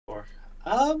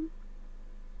Um,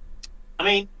 I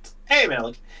mean, hey,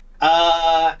 Malik.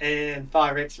 And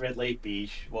Firex Red Lake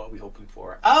Beach. What are we hoping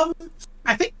for?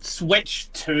 I think Switch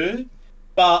 2,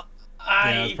 but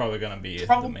Yeah, it's I probably gonna be the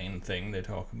probably main thing they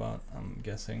talk about. I'm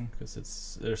guessing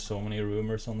because there's so many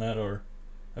rumors on that, or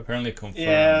apparently confirmed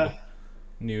yeah.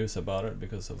 news about it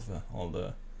because of all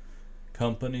the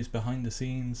companies behind the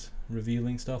scenes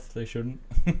revealing stuff they shouldn't.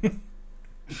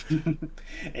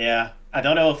 Yeah. I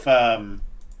don't know if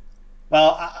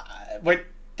well, we're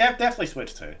definitely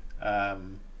Switch 2.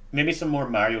 Maybe some more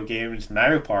Mario games.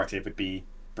 Mario Party would be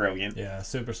brilliant. Yeah,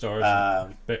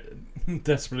 Superstars Um,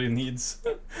 desperately needs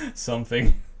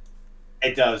something.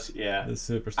 it does, yeah. The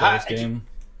Superstars game.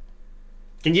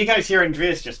 Can you guys hear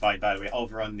Andreas just fine, by the way,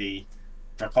 over on the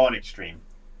Draconic stream?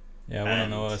 Yeah, I want to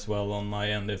know as well on my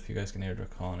end if you guys can hear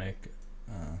Draconic.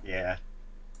 Yeah.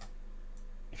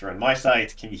 If you're on my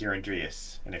side, can you hear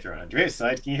Andreas? And if you're on Andreas'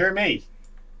 side, can you hear me?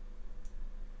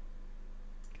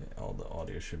 Okay, all the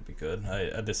audio should be good.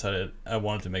 I decided I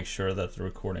wanted to make sure that the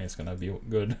recording is gonna be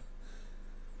good.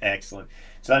 Excellent.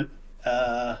 So,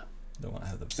 Don't want to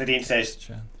have the Sidine says,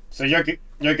 chat. so you're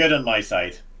good on my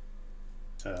side.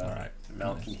 So, All right.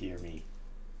 Mel Nice. can hear me.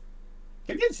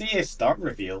 You can see a start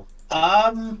reveal.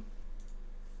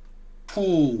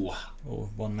 Ooh. Oh,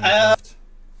 1 minute left.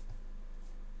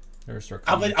 There's our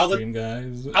I would- stream,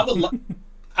 guys. I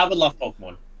would love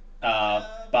Pokemon.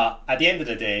 But at the end of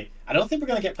the day, I don't think we're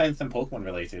gonna get playing some Pokemon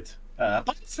related.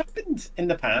 But it's happened in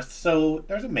the past, so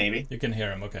there's a maybe. You can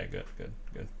hear him. Okay, good, good,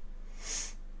 good.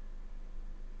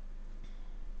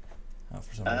 Oh,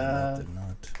 for some reason that did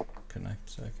not connect,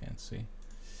 so I can't see.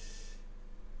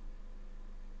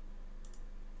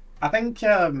 I think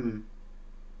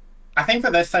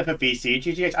for this type of VC,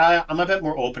 GGH, I'm a bit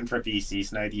more open for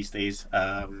VCs now these days.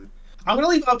 I'm gonna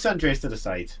leave it up to Andreas to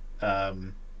decide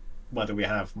whether we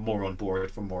have more on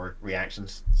board for more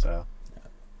reactions. So,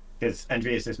 because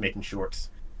Andreas is making shorts,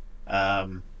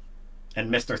 and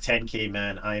Mr. 10K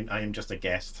man, I am just a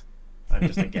guest. I'm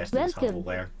just a guest in his humble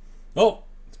lair. Oh,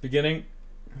 it's beginning.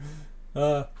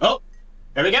 Oh,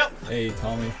 there we go. Hey,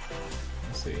 Tommy.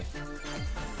 Let's see.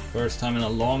 First time in a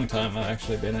long time I've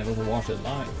actually been able to watch it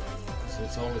live. So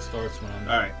it always starts when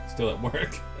I'm still at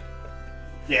work.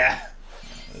 Yeah.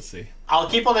 Let's see. I'll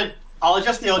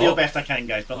adjust the audio best I can,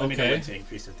 guys, but let me know Okay. when to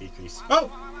increase or decrease. Oh!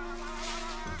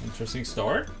 Interesting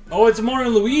start. Oh, it's Mario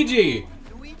and Luigi!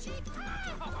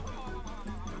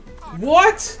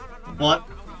 What? What?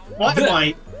 What am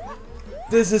I?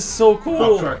 This is so cool!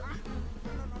 Oh, sorry.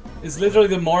 It's literally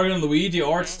the Mario and Luigi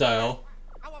art style.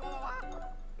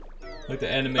 Like the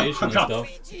animation and stuff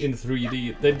in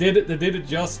 3D. They did it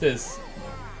justice.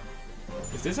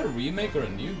 Is this a remake or a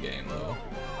new game though?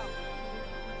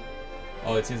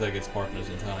 Oh, it seems like it's Partners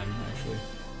in Time, actually.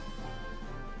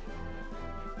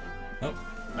 Oh.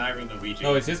 Mario and Luigi.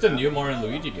 Oh, it's just a new Mario and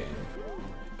Luigi game.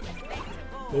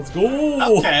 Let's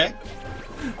go! Okay.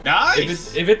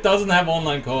 Nice! If it doesn't have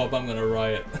online co-op, I'm gonna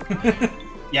riot.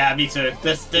 Yeah, me too.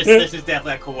 This is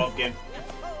definitely a co-op game.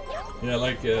 Yeah,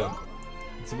 like,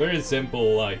 it's a very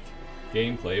simple, like,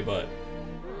 gameplay, but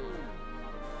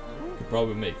you could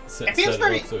probably set it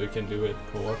up so you can do it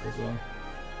co-op as well.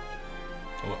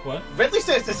 What? Ridley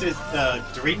says this is the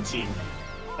Dream Team.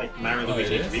 Like Mario and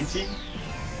Luigi Dream Team.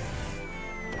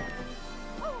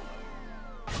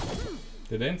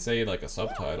 They didn't say, like, a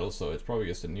subtitle, so it's probably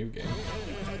just a new game.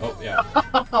 Oh, yeah.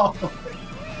 I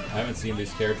haven't seen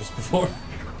these characters before.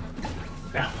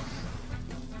 Yeah.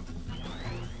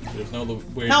 There's no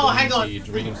weird hang on.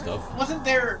 dream stuff. Wasn't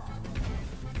there?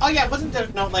 Oh yeah, wasn't there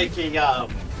not like a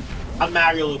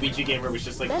Mario Luigi game where it was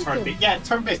just like turn-based? Yeah,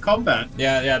 turn-based combat.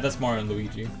 Yeah, that's Mario and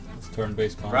Luigi. It's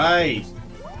turn-based combat. Right.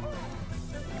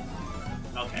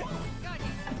 Okay.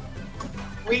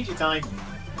 Luigi time.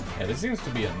 Yeah, this seems to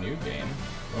be a new game,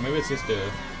 or maybe it's just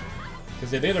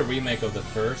because they did a remake of the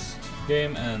first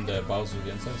game and Bowser's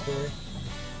Inside Story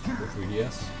for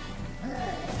 3DS.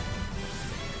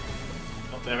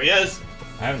 Oh, there he is.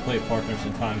 I haven't played Partners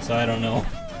in Time, so I don't know.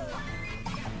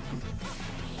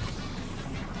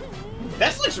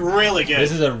 This looks really good.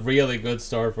 This is a really good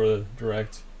start for the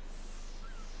Direct.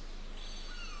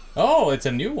 Oh, it's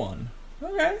a new one.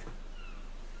 Okay.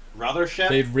 Rothership?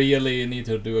 They really need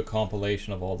to do a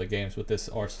compilation of all the games with this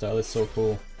art style. It's so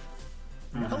cool.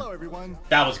 Hello, everyone.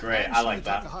 That was great. I like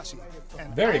that. Takahashi,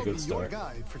 and Very I'll good be start. Your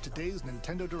guide for today's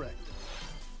Nintendo Direct.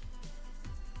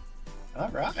 All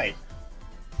right.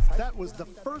 That was the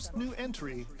first new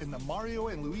entry in the Mario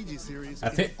and Luigi series. I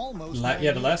think, in almost yeah,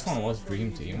 the 9 last years. one was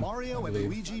Dream Team. Mario I and believe.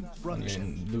 Luigi Brothership.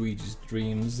 In Luigi's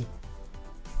Dreams.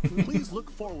 Please look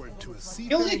forward to a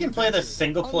Feels like you can play this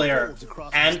single player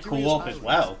and co-op as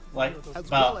well. Like,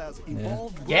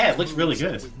 yeah, it looks really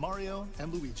good. With Mario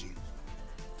and Luigi.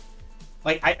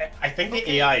 Like, I think the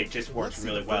AI just works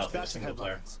really well for the single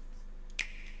player.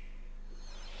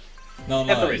 No,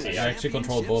 Yeah, no, there is I AI. actually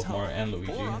control both Mario and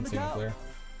Luigi in single player.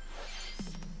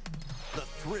 The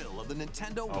thrill of the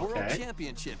Nintendo World Okay.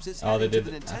 Championships is Oh, they headed did.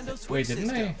 to the Nintendo Switch Wait, didn't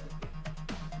system. they?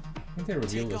 I think they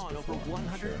revealed Take this on over before. I'm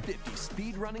not sure. 150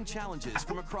 speed running challenges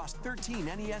from across 13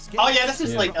 NES games. Oh yeah, this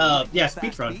is Yeah. like yeah, Fast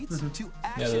speedrun. beats to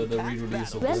Yeah, the action-packed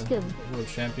re-release of battles. the World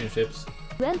Championships.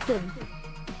 Welcome.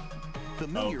 Oh,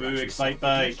 Familiarize boo, yourself Excite with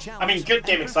Bike. each I mean, good challenge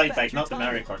game, and Excite perfect Bike, your not the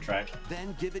Mario timing. Kart track.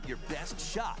 Then give it your best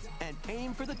shot and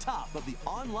aim for the top of the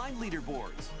online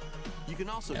leaderboards. You can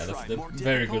also Yeah, try that's a more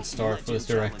very good difficult start for this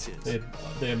legend direct.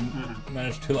 challenges. They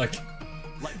managed to like.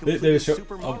 Like They completing show,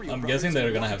 Super Mario I'm Brothers guessing in they're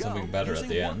gonna one have go something better at using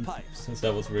the warp end, pipes. since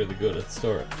that was really good at the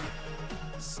start.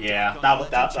 Yeah, Stuck on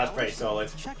that's Legend pretty solid.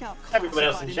 Challenge? Check out Everybody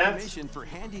else in classified chat? information for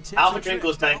handy tips Alpha and Dream tricks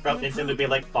goes to help bankrupt, you Nintendo be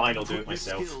like, fine, I'll do it put your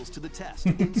myself. skills to the test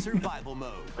in survival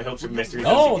mode. I hope some With mystery.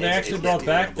 Oh, doesn't they get actually it. brought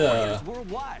back the players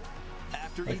worldwide.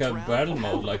 After like each a round, battle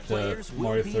mode all like the players will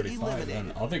Mario be 35 and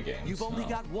eliminated. other games. You've only now.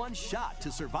 got one shot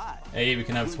to survive. Hey, we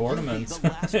can have Will you tournaments. be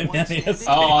the last in one NES standing? games.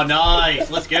 Oh, nice.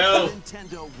 Let's go.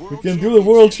 Nintendo We World can do the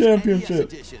World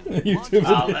Championships Championship. NES Edition. YouTube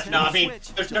Launches edition. No, I on mean, Switch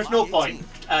there's no July point.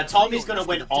 18th. Tommy's gonna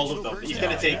win all of them. He's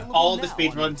gonna take Yeah. all the Now on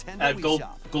speedrun, Nintendo Wii gold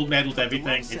Shop. medals, The everything.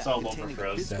 deluxe It's set all over containing for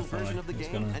a us. physical Definitely. version of the He's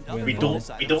game gonna and win other We all. bonus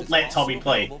don't items is let also Tommy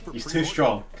play. available for He's too pre-order.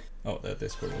 strong. Oh, that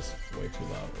Discord was way too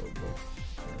loud.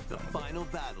 The final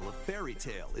battle of Fairy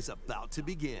Tale is about to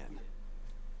begin.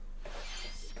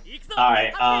 All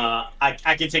right,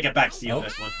 I can take a back seat on Oh.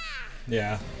 this one.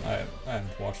 Yeah, I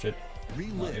haven't watched it.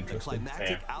 Relive the interested. climactic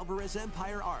Fair. Alvarez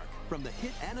Empire arc from the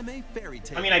hit anime Fairy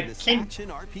Tale. I mean, I in this came- action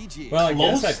RPG. Well, I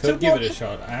guess I Close to could give it a watching-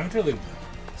 shot. I haven't really.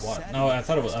 What? No, I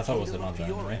thought it was an on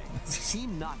Fiore. right?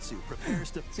 Team Natsu prepares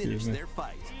to finish Excuse me. their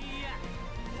fight.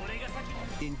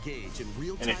 Engage in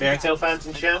real-time Any Fairy Tail battles fans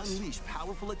in and chat? unleash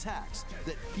powerful attacks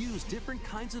that fuse different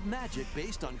kinds of magic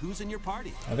based on who's in your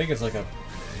party. I think it's like a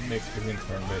mix between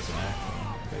turn-based and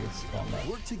action-based combat.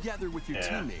 Work together with your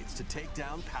Yeah. teammates to take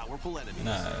down powerful enemies.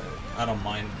 Nah, I don't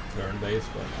mind turn-based,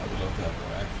 but I would love to have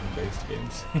more action-based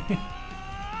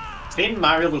games. Seeing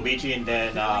Mario, Luigi, and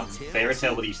then Fairy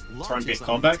Tail with these turn-based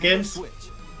combat games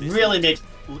really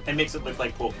makes it look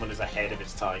like Pokemon is ahead of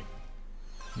its time.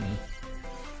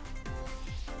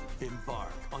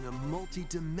 Embark on a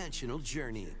multi-dimensional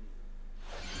journey.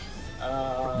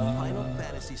 Uh, Final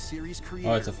Fantasy series creator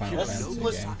Oh, it's a Final Fantasy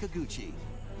Hironobu game. Sakaguchi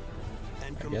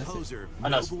and I guess it- composer oh,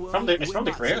 no, it's from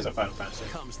the creators of Final Fantasy.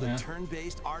 comes the Yeah.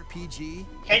 turn-based RPG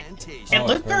It, Fantasia. it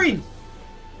looked very.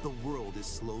 The world is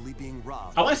slowly being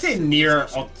robbed. I want to say of near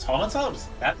civilization. Automata. Was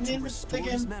that the To name of the restore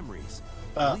his game? memories,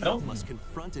 I Leo don't. must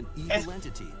confront an Eh. evil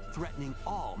entity threatening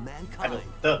all I mankind.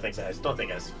 don't think so. I don't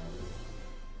think it is.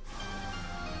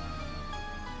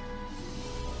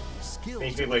 Skills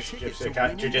These are people the wish ticket to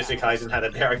Jujutsu winning Kaisen battles. had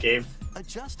a better game.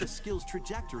 Adjust a skill's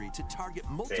trajectory to target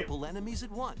multiple enemies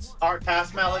at once. Art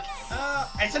Pass Malik.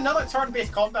 It's another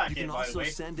turn-based combat You game, can by the also way.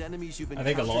 send enemies you've I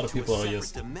think a lot of encountered to people are separate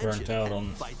just dimension burnt out and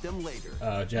on fight them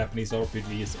later. Japanese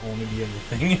RPGs only being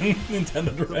the thing in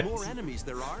Nintendo The Direct. more enemies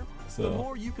there are, the So-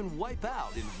 more you can wipe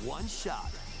out in one shot.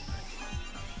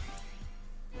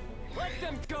 Let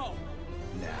them go!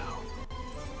 Now,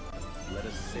 let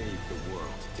us save the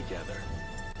world together.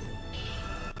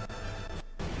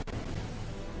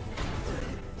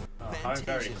 I'm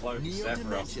very Fantasia close, Neo Sephiroth.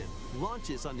 Dimension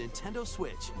launches on Nintendo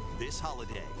Switch this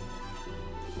holiday.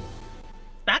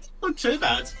 That didn't look too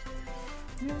bad.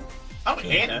 I don't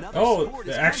hate it. Another Oh, sport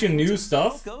is actually coming new to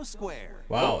stuff? Go Square.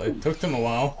 Wow, it took them a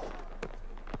while.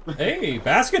 Hey,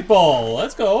 basketball!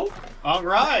 Let's go!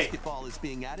 Alright. Basketball is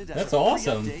being added as That's a free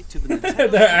awesome. update to the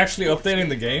Nintendo They're actually updating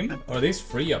the game? Or are these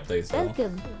free updates though?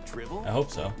 Welcome. Dribble, I hope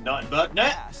so. Nothing but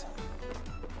net. pass,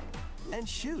 and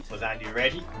shoot. Was Andy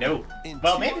ready? No. In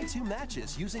Well, maybe. 2-on-2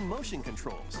 matches using motion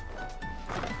controls.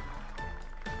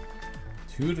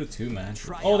 2-2 match.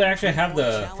 Try Oh, they out actually have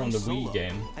the Challenge from the Solo Wii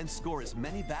game. and score as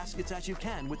many baskets as you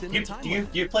can within You the time you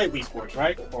limit. you play Wii Sports,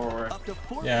 right? Or Up to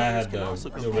 4 Yeah, I players had can also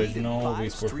the compete in original 5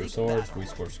 Wii Sports street Resorts, battles. Wii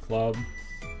Sports Club,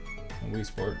 and Wii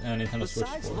Sport, and Nintendo Switch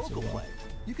Besides Sports as local well. play,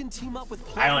 you can team up with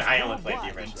I only players played worldwide the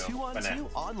in original. But 2-on-2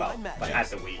 well, online but at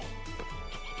matches. the Wii.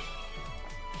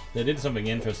 They did something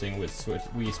interesting with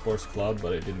Wii Sports Club,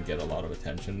 but it didn't get a lot of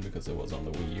attention because it was on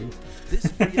the Wii U. This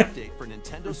free update for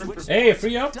Nintendo Switch. Hey, a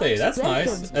free update! That's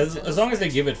Welcome. nice. As long as they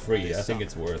give it free, I think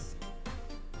it's worth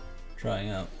trying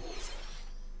out.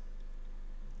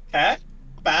 Okay.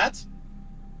 Bad.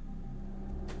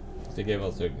 They gave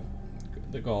us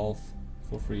the golf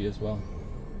for free as well.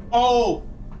 Oh!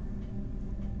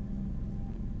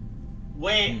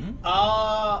 Wait, Mm-hmm.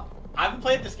 I haven't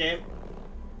played this game.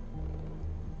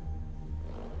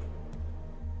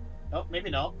 Oh,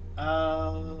 maybe not.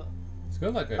 It's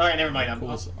got like a. Alright, never mind. cool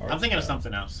I'm art thinking of style.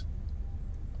 something else.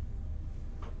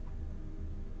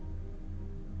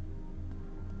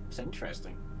 It's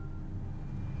interesting.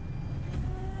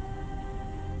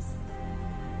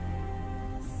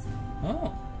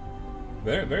 Oh,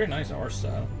 very nice art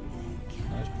style.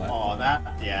 Nice platform. Oh, that,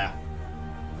 yeah.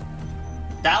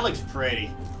 That looks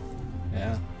pretty.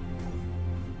 Yeah.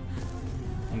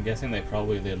 I'm guessing they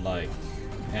probably did like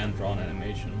hand-drawn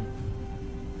animation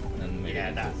and made Yeah, it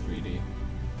into that- 3D.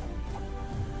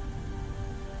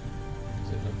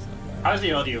 'Cause it looks like that. How's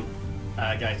the audio,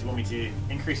 guys? Do you want me to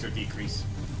increase or decrease?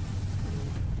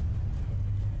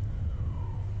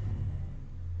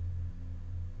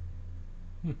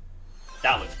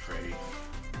 That looks pretty. Yeah,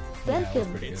 that's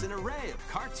Welcome. pretty It's good. an array of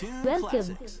cartoon Welcome.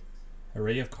 classics.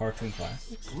 Array of cartoon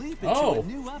classics. Leap into Oh! a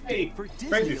new update Hey, for Fred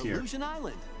Disney is here. Illusion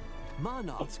Island.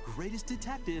 Monarch's greatest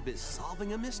detective is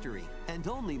solving a mystery, and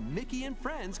only Mickey and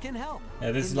friends can help.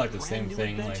 Yeah, this is In like the brand same new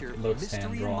thing, like, adventure, it looks Mystery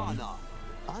hand-drawn. Monarch.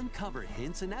 Uncover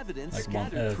hints and evidence Like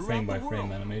scattered throughout frame by the frame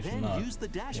world. animation, Then not, use the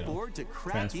you know, dashboard to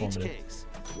crack each transformative. case.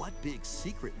 What big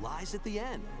secret lies at the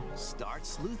end? Start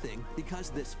sleuthing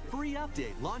because this free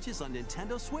update launches on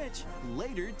Nintendo Switch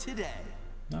later today.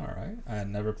 Alright, I had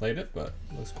never played it, but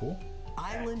it looks cool.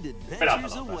 Island up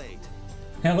adventures a little bit. await.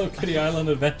 Hello Kitty Island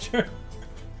Adventure.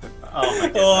 Oh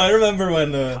my Oh, I goodness. remember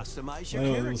when Customize your it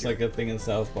character. was like a thing in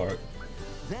South Park.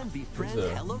 Then befriend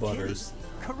There's, Hello Butters.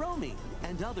 Kitty, Karomi,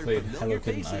 and other Played familiar Hello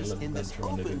Kitty faces Island in this Adventure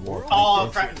when they open did world.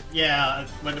 Warcraft. Oh, yeah,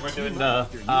 when they were doing Team the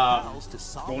up with your new pals to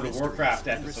solve World of mysteries Warcraft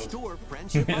and episode. restore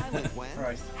Friendship Island when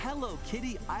Christ. Hello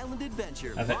Kitty Island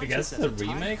Adventure I launches guess as the a timed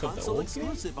remake of the console old game?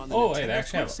 exclusive on the Oh, wait, Nintendo they actually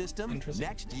Switch have system interesting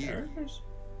next year. characters?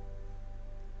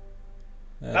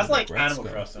 That's like Red Animal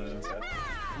Skull. Crossing, isn't it?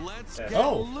 Let's Yeah. get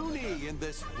Oh. loony in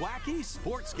this wacky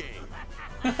sports game.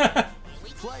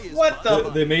 Play as What Buzz the-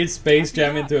 They made Space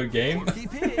Jam Happy into a Dog, game? Porky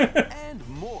Pig, and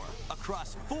more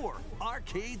across 4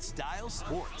 arcade-style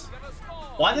sports.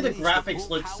 Why did the Unleash graphics full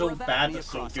look power so of bad Acme but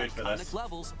so across good for iconic this?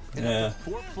 levels in Yeah. a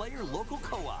 4-player local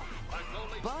co-op.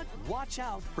 But watch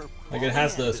out for Like it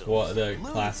has the Anvils, the Looney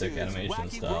classic Tunes, animation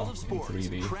Wacky style World of in Sports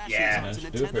 3D. crashes Yeah. onto Yeah,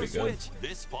 do it Nintendo pretty good. Switch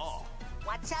this fall.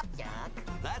 What's up, Doug?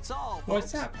 That's all.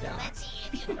 What's folks. up, Doc? Let's see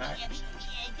if you can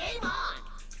game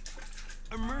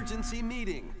on. Emergency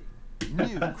meeting.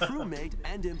 New crewmate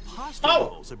and imposter Oh!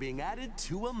 roles are being added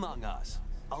to Among Us.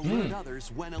 Alert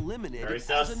others when eliminated Very as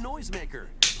sus. a noisemaker.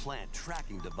 Plant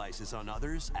tracking devices on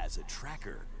others as a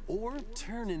tracker. Or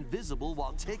turn invisible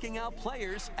while taking out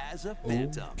players as a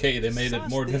phantom. Okay, they made it Suss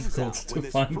more things difficult out to when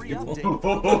this find free people. update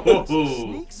for Among Us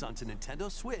sneaks onto Nintendo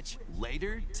Switch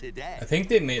later today. I think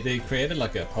they created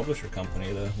like a publisher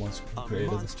company that once A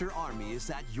created monster army is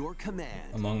at your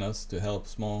command. Among Us to help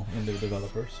small indie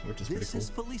developers, which is pretty This cool.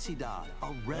 is Felicidad,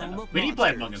 a realm of We need to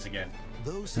play monsters. Among Us again.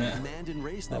 Those who Yeah. command and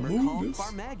raise them are Among called Us.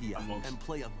 Farmagia Among Us. and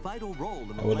play a vital role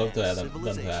in the I would love to land's add them to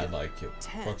civilization. add like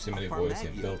 10 proximity of voicing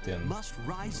Farmagia built in. must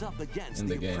rise up against in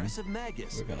the, the game. oppressive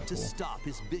Magus We're kinda to cool. stop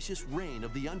his vicious reign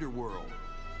of the underworld.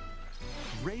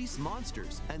 Raise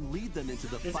monsters and lead them into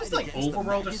the Is fight this like against the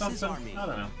Overworld or Magus' something? army. I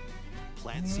don't know.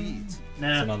 Plant seeds, It's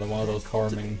Nah. another one of those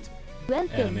farming Welcome.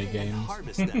 anime and games.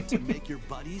 harvest them to make your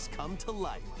buddies come to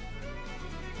life.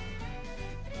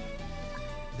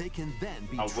 They can then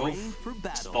be A wolf trained for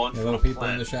battle. spawned Yeah, from little a people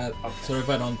in the plant. chat. Okay. Sorry if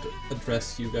I don't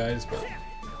address you guys, but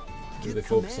Give really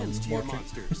focus on commands to your watching.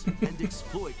 monsters and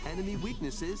exploit enemy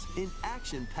weaknesses in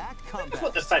action-packed That's combat.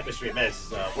 what this type of stream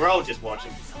is. We're all just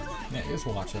watching. Yeah, just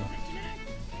watching.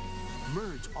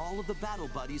 Merge all of the battle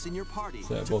buddies in your party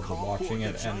So to both call watching forth it a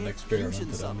and giant experimented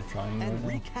fusion on summon trying and right now.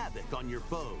 wreak havoc on your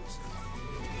foes.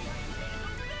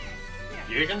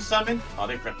 You can summon? Oh,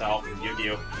 they ripped off from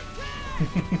Yu-Gi-Oh!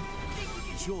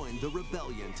 Join the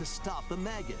rebellion to stop the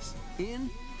Magus in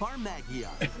Farmagia,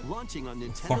 launching on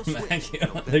Nintendo Switch.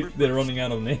 Farmagia. November They're 1st. running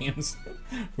out of names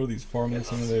for these farming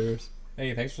simulators.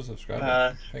 Hey, thanks for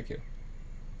subscribing. Thank you.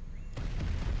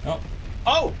 Oh,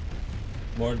 Oh!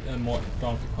 more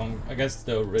Donkey Kong. I guess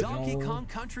the original. Donkey Kong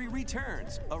Country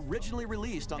Returns, originally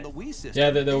released on the Wii system. Yeah,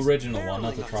 the is original one,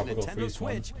 not the barreling onto Tropical Nintendo Freeze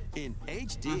one. Switch in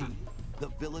HD. The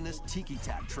villainous Tiki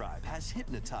Tak tribe has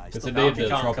hypnotized Because the they did the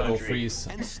Donkey Kong Tropical Country. Freeze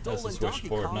and as a stolen Switch Donkey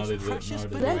port. Now Kong's they do precious now they're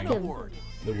banana doing award.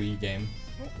 the Wii game.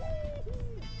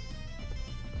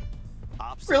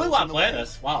 Obstacles Really want in to the play way?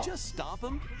 this. Wow. Just stop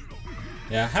them.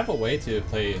 Yeah, I have a way to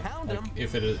play, like,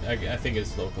 if it is, I think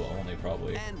it's local only,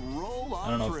 probably. And roll on I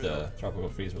don't know through. if the Tropical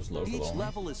Freeze was local Each only.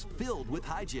 level is filled with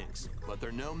hijinks, but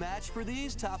they're no match for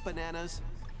these top bananas.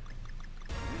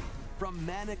 From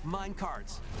manic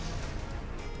minecarts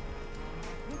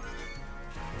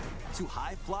to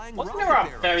high-flying Wasn't rocket there a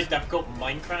barrels. very difficult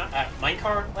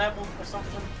minecart level or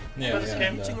something? Yeah, What is yeah, this game?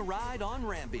 and, Catching a ride on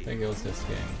Ramby. I think it was this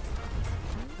game.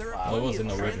 There Well, it was in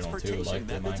the plenty of original too, like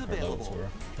the transportation methods Minecraft levels available. were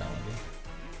challenging.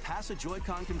 Pass a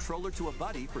Joy-Con controller to a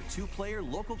buddy for 2-player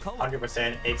local co-op.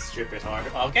 100%, it's stupid hard.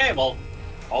 Okay, well,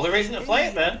 all the reason to play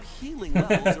it then. Appealing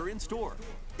levels are in store,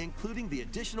 including the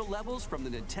additional levels from the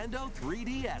Nintendo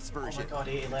 3DS Oh my version. god,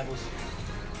 80 levels.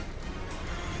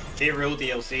 K-Rool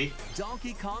DLC.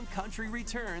 Donkey Kong Country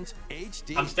Returns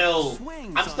HD. I'm still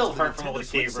swings hurt onto the from all the Nintendo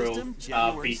Switch K-Rool system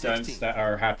January beatdowns 16th. that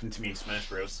are happening to me in Smash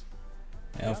Bros.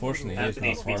 Yeah, unfortunately, it's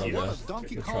Anthony not part of speaks One to of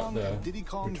Donkey the Kong and Diddy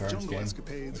Returns Kong's Jungle game,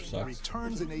 Escapades which sucks.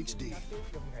 returns in HD.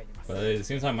 But it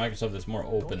seems like Microsoft is more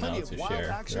open now Plenty to of wild share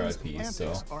their actions and IPs, so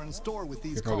antics are in store with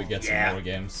these you probably get Kongs. some Yeah. more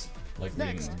games like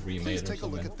Next, please remade or take a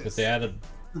look something. at Because this. they added,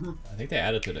 I think they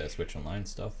added to the Switch Online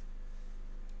stuff.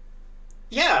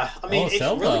 Yeah, I mean, Oh, it's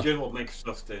Zelda. really good what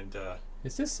Microsoft and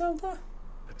Is this Zelda?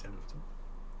 Nintendo do.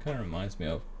 Kind of reminds me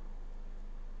of.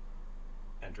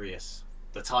 Andreas,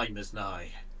 the time is nigh.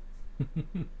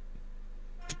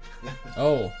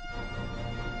 Oh.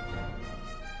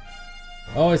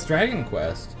 Oh, it's Dragon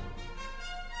Quest.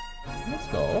 Let's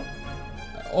go.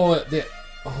 Oh,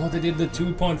 they did the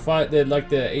 2.5, they like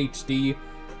the HD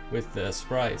with the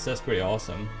sprites. That's pretty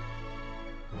awesome.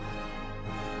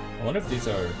 I wonder if these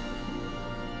are.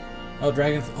 Oh,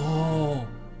 Oh.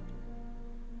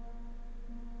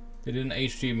 They did an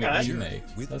HD remake.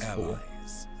 That's cool.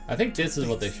 I think this is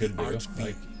what they should do.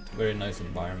 Like very nice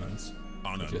environments.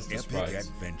 On an Just the epic sprites.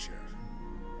 adventure.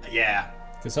 Yeah,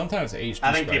 Because sometimes HD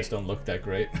I think sprites don't look that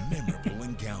great. Memorable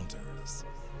encounters.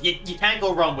 you can't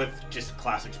go wrong with just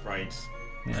classic sprites.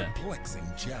 Yeah. Perplexing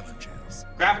challenges.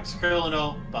 Graphics are cool and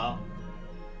all, but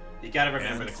you gotta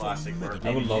remember And the classic formidable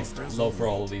work. I would monsters love for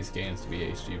of all of these games to be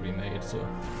HD remade, so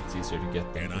it's easier to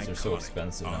get them An because they're so iconic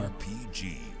expensive now.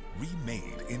 RPG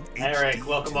remade in Eric, HD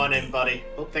welcome on in, 2D. buddy.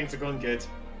 Hope things are going good.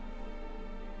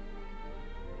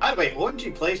 By the way, wouldn't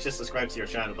you please just subscribe to your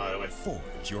channel, by the way?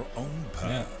 Forge your own Yeah.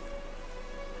 path.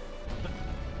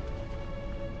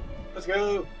 Let's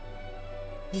go!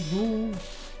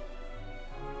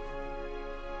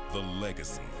 The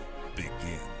legacy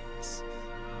begins.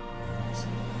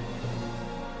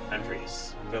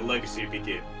 Andreas, the legacy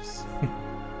begins.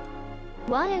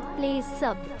 Wyatt plays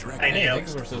sub. Dragon Hey, Neil.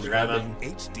 Thanks for Quest subscribing.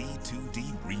 HD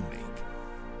 2D remake.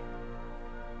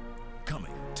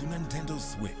 Coming to Nintendo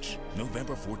Switch,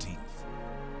 November 14th.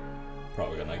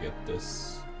 Probably gonna get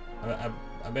this.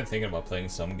 I've been thinking about playing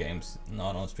some games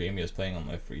not on stream, just playing on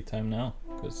my free time now,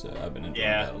 because I've been enjoying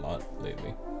Yeah. that a lot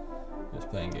lately. Just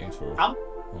playing games for I'm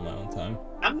on my own time.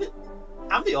 I'm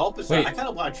the opposite. Wait. I kind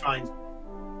of want to try and.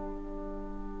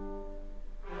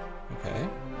 Okay.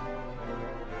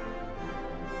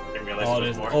 Didn't realize Oh, there it was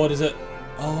is. more. Oh, it is it.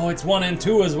 Oh, it's 1 and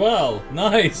 2 as well.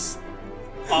 Nice.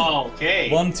 Oh,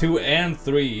 okay. 1, 2, and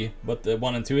 3, but the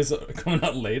 1 and 2 is coming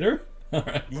out later. All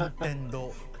right.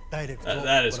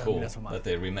 That is cool that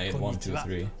they remade 1, 2,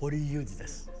 3.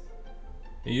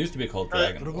 It used to be called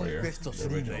Dragon Warrior, the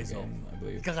original game, I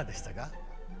believe. Because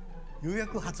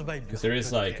there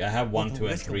is like, I have 1, 2,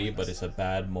 and 3, but it's a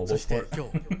bad mobile port. Like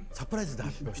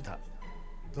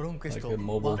a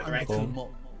mobile phone.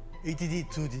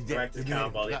 Directed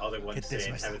count while the other one's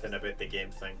saying everything about the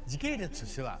game thing.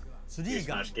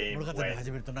 Smash game when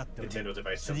Nintendo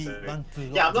device comes out.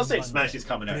 Yeah, I'm not saying Smash is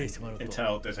coming out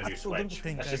until there's a new Switch.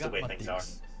 That's just the way things are.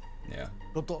 Yeah.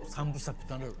 ロと3部作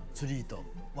となる3と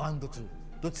1と2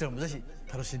どちらもぜひ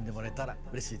楽しんでもらえたら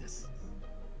嬉しいです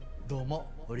どうも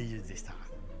オリジュでした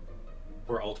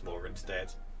Or Ultimate instead.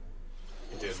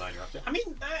 Do Minecraft. I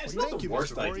mean, it's not the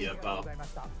worst idea, but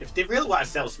if they really want to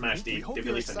sell Smash, they We hope you're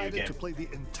release a new excited game. to play the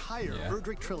entire Yeah.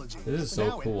 Erdrick trilogy. This is so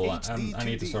now in cool. HD I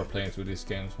need to 2D. start playing through these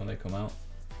games when they come out.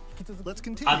 Let's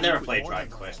continue. I've never with played more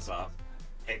Dragon highlights. Quest,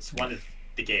 but it's one of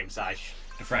the games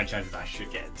the franchises I should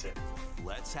get into.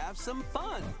 Let's have some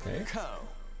fun. Okay. Co.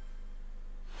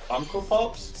 Funko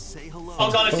Pops? Say hello.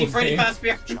 Oh god, I see Okay. Freddy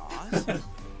Fazbear! Jaws?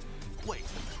 Wait.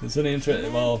 It's an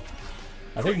interest. Well,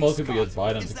 I think most people just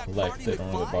buy them Is to that collect. Barney They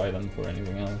don't really McFly? buy them for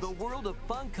anything else. The world of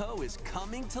Funko is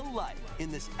coming to life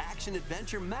in this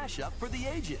action-adventure mashup for the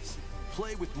ages.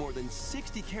 Play with more than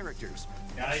 60 characters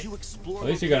as you explore At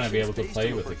least you're gonna be able to locations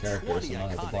play based with on the over characters 20 and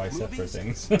not have to buy iconic separate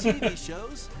movies, things. TV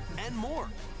shows, and more.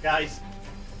 Guys,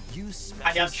 Use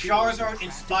I have special skills Charizard and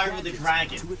Inspire the gadgets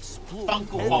Dragon. to explore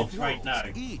Funko all Pops right worlds, now.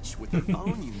 each with their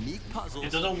own unique puzzles.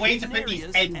 If there's a way to hidden put these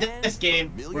areas, in and this game,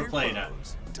 familiar we're playing it.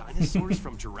 foes. Dinosaurs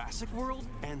from Jurassic World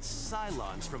and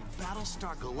Cylons from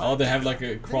Battlestar Galactica. Oh, they have like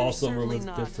a crossover certainly with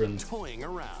not different toying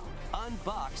around.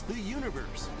 Unbox the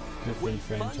universe. different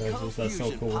franchises. That's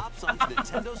so cool. Pops onto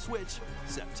Nintendo Switch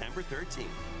September 13th.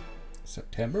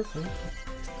 September 1st?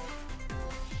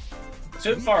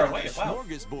 So far away. Wow.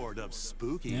 Smorgasbord of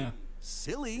spooky, Yeah.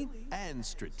 silly, and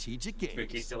strategic games.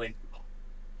 Spooky, silly.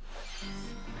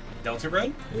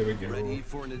 Deltarune? There we go. Ready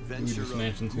for an adventure Luigi's of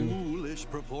Mansion 2. foolish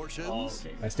proportions? Oh,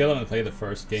 okay. I still haven't played the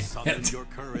first game Summon yet. your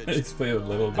courage. I just played a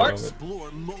little bit of it. Explore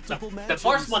multiple The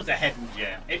first one's a hidden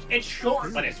gem. It's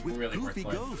short, but it's with really worth goofy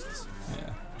playing. ghosts,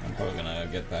 Yeah, I'm probably gonna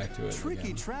get back to it tricky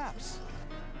again. traps,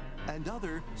 and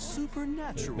other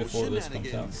supernatural Before this comes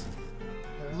shenanigans.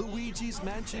 Luigi's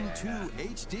Mansion 2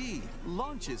 HD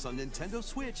launches on Nintendo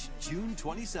Switch June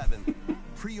 27th.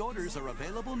 Pre-orders are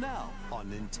available now on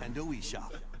Nintendo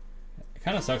eShop. It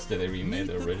kind of sucks that they remade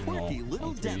the Meet original quirky little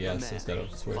on 3DS Denver instead Man.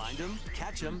 of Switch. Find him,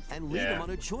 catch him, and lead Yeah. him on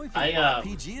a joyful I,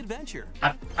 RPG adventure.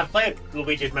 I've played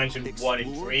Luigi's Mansion 1 and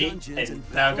Explore 3, dungeons and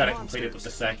and now I've got to battle complete it with the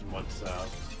monsters. second one, so...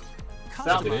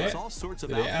 Did they, Customize all sorts of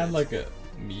did they add outfits. like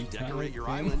a me kind Decorate of your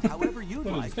thing? island however you'd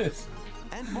What is like, this?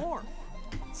 and more.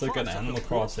 It's like an Plus, Animal up to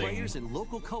 4 Crossing. Players in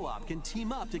local co-op can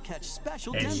team up to catch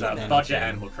special It's Denpa a Men. budget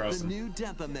Animal The Crossing. new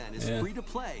Denpa Men is Yeah. free to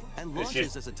play and It's launches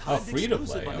just- as a timed free to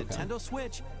exclusive play, on okay. Nintendo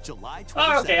Switch July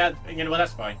 27th. Oh, okay, you know what,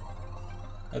 that's fine.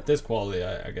 At this quality,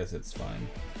 I guess it's fine.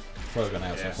 Probably gonna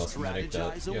have Yeah. some cosmetic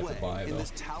that Strategize you have away to buy in though.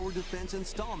 this tower defense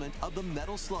installment of the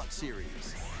Metal Slug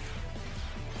series.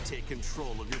 Take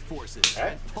control of your forces Okay.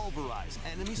 and pulverize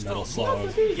enemy Metal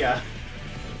strongholds. Slug. Yeah.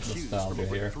 Choose from Nostalgia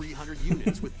over here. 300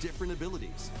 units with different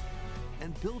abilities.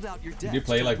 And build out your Did you decks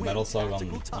play to like win Metal Slug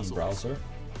tactical on tussles. browser?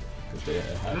 Because they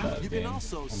had that You game can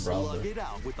also on slug browser. it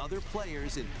out with other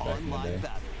players in Back in the online day.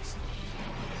 battles.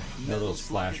 Yeah, those Metal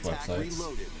Slug Flash Attack websites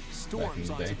Reloaded storms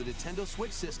the onto day. the Nintendo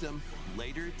Switch system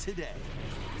later today.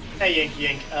 Hey,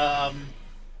 Yink.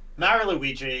 Mario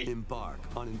Luigi, Embark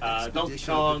on an Donkey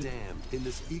expedition Kong, of the damned in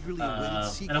this eagerly awaited and a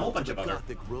sequel whole bunch to of the other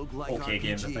gothic roguelike okay RPG.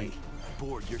 games, I think.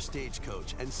 Board your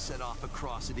stagecoach and set off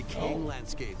across a decaying Oh.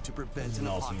 landscape to prevent It's an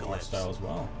an awesome art apocalypse. style as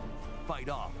well. Fight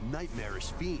off nightmarish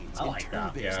fiends I in like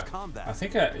that, turn-based yeah. combat. I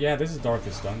think, yeah, this is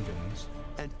Darkest Dungeons.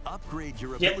 And upgrade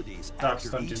your Yep, abilities Darkest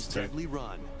after Dungeons each too. deadly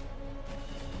run.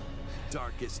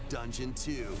 Darkest Dungeon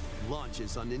 2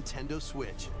 launches on Nintendo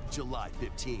Switch July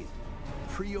 15th.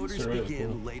 Pre-orders These are really begin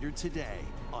cool. later today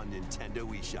on Nintendo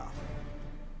eShop.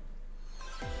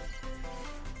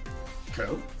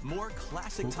 Cool. More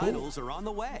classic Cool. titles are on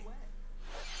the way.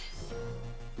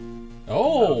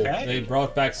 Oh, Okay. they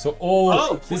brought back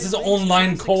Oh, this is Play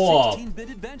online classic co-op. 16-bit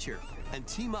adventure and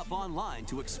team up online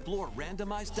to explore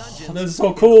randomized dungeons. Oh, this is so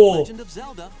in cool. Legend of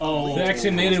Zelda, Oh. They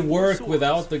actually made it work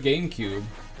without the GameCube.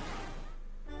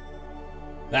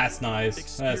 That's nice. That's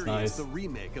Experience nice. the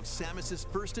remake of Samus's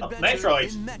first Oh, adventure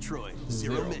Metroid. in Metroid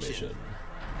Zero Zero Mission. Mission.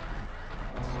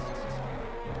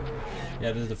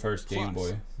 Yeah, this is the first Game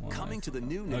Plus, Boy one. coming to the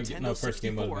new No, Nintendo no, first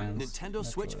Game Boy 64, Advance. Nintendo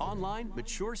Switch Metroid. Online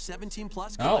mature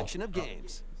 17+ Oh. collection of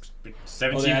games. Oh,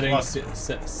 17 they're adding plus.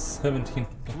 17.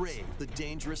 Brave the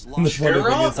dangerous The lost funny thing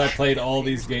Sure. is I played all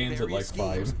these games at like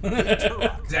 5.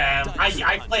 Damn,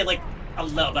 I played like a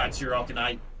little bit of Turok and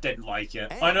I didn't like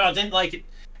it. Oh no, I didn't like it.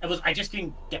 I just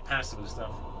couldn't get past it and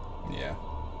stuff. Yeah.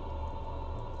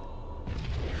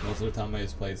 Most of the time I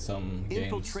just played some games.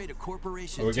 Infiltrate a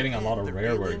corporation. Oh, we're getting to a lot end of the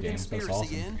Rareware alien games, that's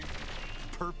conspiracy awesome. in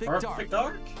Perfect Perfect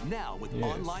Dark. Dark? Now with Yes.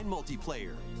 online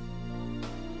multiplayer.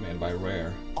 Made by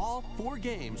Rare. All 4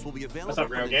 games will be available That's a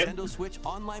for Rare game. Nintendo Switch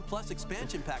Online Plus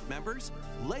expansion pack members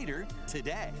later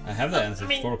today. I have the I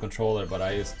mean- N64 controller, but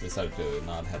I just decided to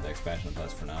not have the expansion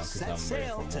pass for now because Set I'm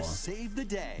sail waiting to for more save the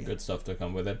day. good stuff to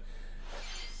come with it.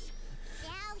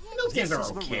 Those games are This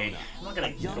is okay. Verona, I'm not a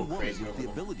gonna young go woman crazy with over the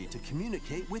them. ability to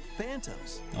communicate with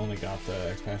phantoms. Only got the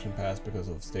expansion pass because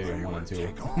of Stadium 1 and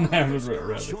 2. I haven't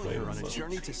rarely Join played her on a them. so.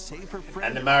 journey to save her friend.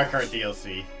 And the Mario Kart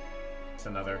DLC. It's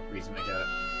another reason I get it.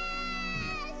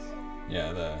 Yeah,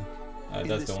 In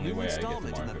that's this the only new way I get the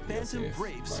installment in Mario the Kart DLC Phantom is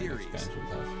Brave buying series. expansion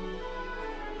pass.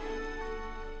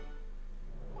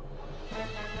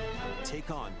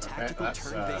 Take on tactical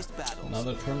that's, turn-based battles.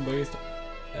 Another turn-based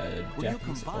where you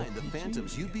Japanese combine the RPG.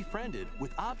 phantoms you befriended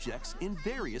with objects in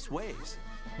various ways.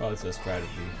 Well, it's a strategy.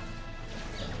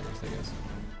 I guess.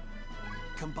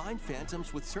 Combine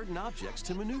phantoms with certain objects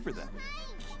to maneuver them.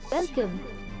 Welcome.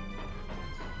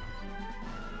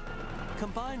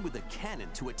 Combine with a cannon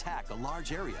to attack a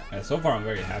large area. Yeah, so far I'm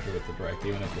very happy with the direct,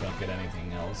 even if we don't get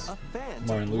anything else. A fan Mario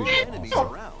to and blow Luigi. enemies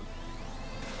Awesome. around.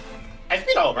 I've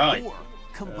been alright. Or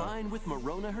combine with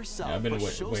Marona herself Yeah, I've been for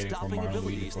waiting for show-stopping Mario and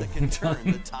abilities Luigi that for a can long turn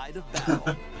time. the tide of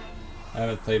battle. I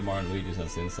haven't played Mario and Luigi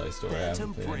since the Inside Story. I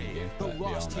Phantom haven't played any Brain, games the beyond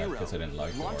Lost that Hero, because I didn't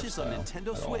like the art launches on style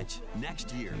Nintendo at all Switch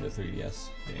next year. in the 3DS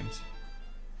games.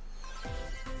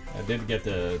 I did get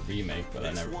the remake, but I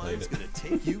This never played one's it. gonna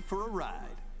take you for a ride.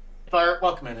 Fire,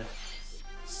 welcome in it.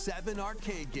 7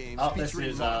 arcade games Oh, this featuring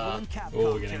is, Marvel and Capcom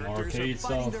oh, we're getting characters arcade are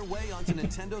fighting stuff. their way onto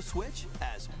Nintendo Switch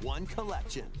as one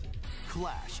collection.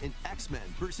 Clash and X-Men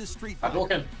vs. Street I'm Fighter.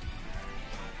 looking.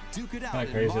 Duke it out Kind of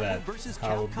in crazy Marvel that vs.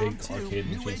 how Capcom big 2, arcade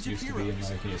New machines Age of used to be, and Heroes.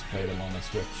 now you can just play them on a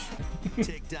Switch.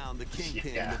 Take down the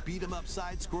Kingpin, Yeah. the beat-em-up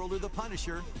side-scroller, the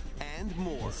Punisher, and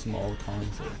more. A small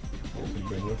console you can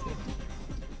bring with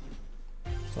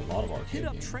it. It's a lot of arcade Hit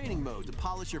up games. training mode to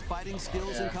polish your fighting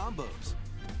skills and combos.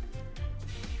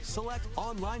 Select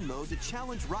online mode to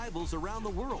challenge rivals around the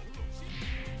world.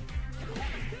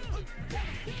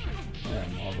 Yeah,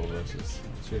 Marvel versus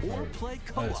Street Or Fighter. play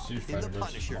co-op Street in the Fighter versus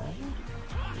Punisher. Marvel.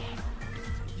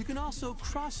 You can also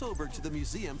cross over to the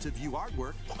museum to view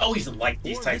artwork. I always like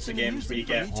these or types of listen to games where you music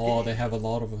get. from each Oh, game. they have a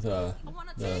lot of the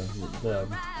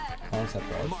concept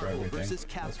art for Marvel everything. vs.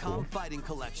 That's Capcom cool. Fighting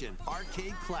Collection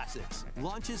Arcade Classics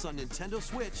launches on Nintendo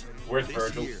Switch Where's this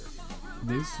Virgil? year.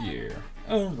 This year.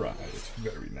 Alright,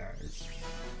 very nice.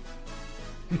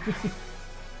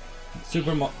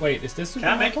 Wait, is this Super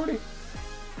Can I Mario Party?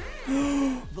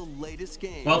 The latest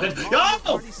game Welcome- of the Mario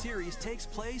Go! Party series takes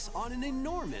place on an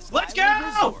enormous Let's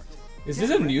island go! resort. Is this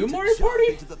Get a new ready to Mario jump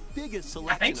Party? into the biggest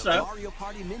I think selection so. of Mario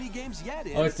Party minigames yet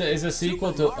in Oh, it's a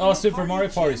sequel Super to Super Mario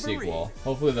Party Jamboree. sequel.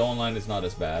 Hopefully the online is not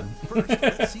as bad. First,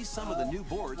 let's see some of the new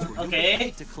boards where Okay. you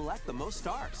can to collect the most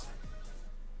stars.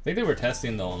 I think they were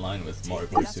testing the online with Mario Take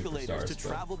the Party escalators to Superstars, but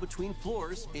travel between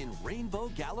floors in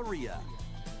Rainbow Galleria.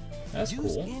 that's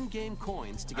Use cool. in-game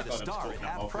coins to get a thought it was star talking at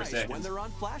about half for a price when second. they're on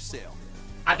flash sale.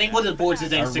 I think one of the boards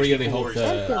is I really hope N64.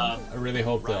 the Ride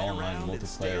online around and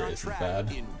stay multiplayer on isn't track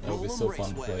bad. in That would be Golem so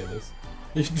fun to Raceway. play this.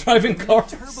 You're driving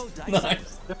cars. Turbo dice.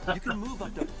 Nice. You can move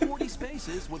up to 40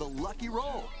 spaces with a lucky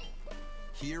roll.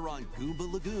 Here on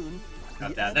Goomba Lagoon, Got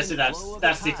the that. ebb That's and it, flow of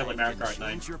that's the secretly tide Mario can Kart 9.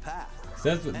 change your path.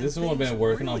 This is what I've been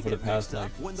working on for the past,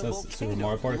 like, since Super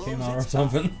Mario Party came out or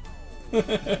something.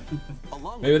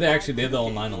 Along Maybe with they five actually did the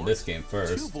different online game on this boards, game two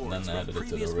first, and boards then added from it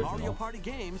to the previous Mario original. Party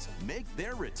games make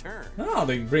their return. Oh,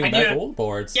 they bring And back yeah, old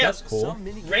boards. yeah, That's cool. Some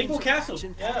mini Rainbow games are Castle,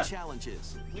 action-packed yeah.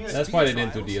 challenges. That's speed why they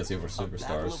didn't do trials, DLC for a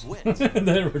battle of Superstars. wits,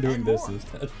 They were doing and this more.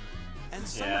 instead. And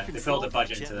some Yeah, are they filled the controlled by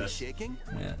budget into gently this. shaking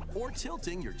Yeah. or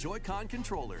tilting your Joy-Con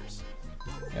controllers.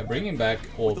 Yeah, bringing back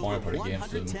old With Mario over Party games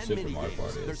to 110 Super Mario minigames,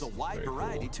 Party there's is a wide very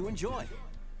variety cool. to enjoy.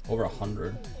 Over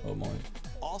 100. Oh my.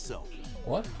 Also,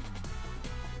 What?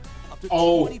 up to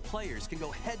Oh. 20 players can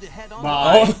go head-to-head on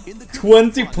My. Oh, in the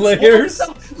 20 Fun. players?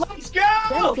 Let's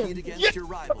go! Compete against your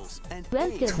rivals and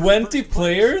aim for 20 first place.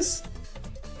 players?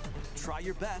 Try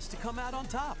your best to come out on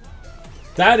top.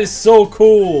 That is so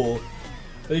cool.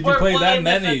 That you can We're play that playing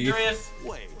this, many. Andreas.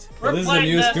 Wait. We're This is a playing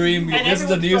new this, stream. and This is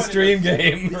a everyone's new joining stream us.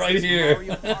 game right here.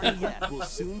 Mario Party Yet will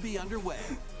soon be underway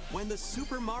when the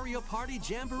Super Mario Party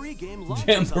Jamboree game launches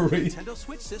on the Jamboree. Nintendo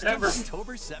Switch system Jamboree.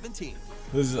 October 17th.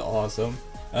 This is awesome.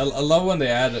 I love when they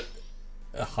add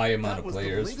a high amount That of was the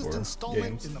players latest for installment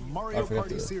games. in the I Mario forgot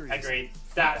Party to- series. Agreed.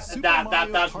 Super That's Mario one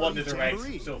of the Party rights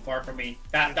Jamboree. so far for me.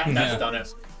 That's Yeah. done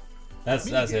it. That's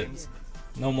it. Minigames.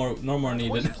 No more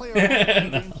needed.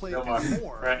 Multiplayer No. gameplay No more. and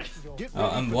more. Right. Get I'm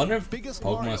ready for wondering the if biggest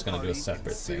Pokemon Mario is gonna do a Party in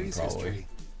separate thing, series probably. history.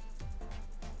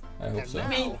 I hope And so. I now-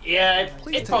 mean, yeah,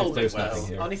 Please it take probably there's nothing will.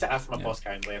 here. I'll need to ask my Yeah. boss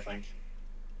kindly, I think.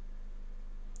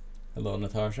 Hello,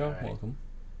 Natasha. Alright. Welcome.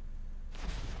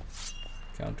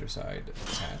 Counterside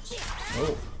attach.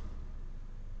 Oh.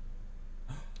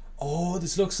 Oh,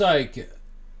 this looks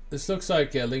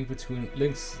like a link between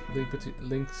links.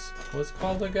 What's it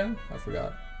called again? I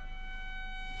forgot.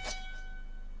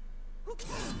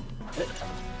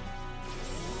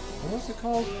 What was it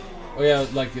called? Oh yeah,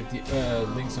 like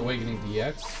Link's Awakening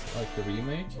DX, like the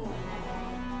remake.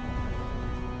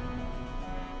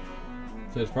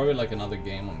 So it's probably like another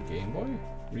game on Game Boy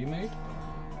remade.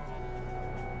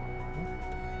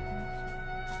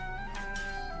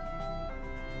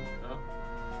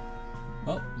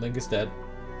 Oh, Link is dead.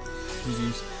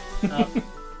 GG's.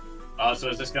 Oh, so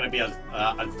is this going to be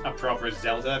a proper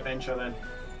Zelda adventure then?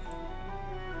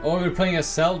 Oh, we're playing as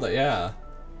Zelda, yeah.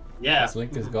 Yeah. This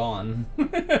Link is gone.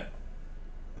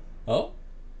 Oh.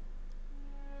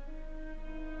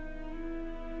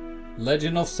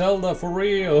 Legend of Zelda for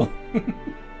real.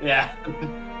 Yeah.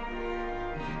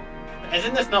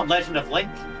 Isn't this not Legend of Link?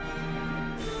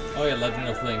 Oh yeah, Legend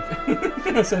of Link.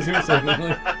 That's what you were saying,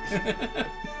 Link.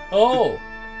 Oh.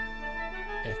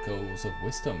 Echoes of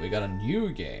Wisdom. We got a new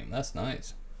game. That's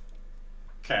nice.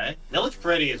 Okay. It looks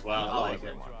pretty as well. I like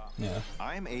it. Yeah.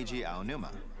 I'm Eiji Aonuma,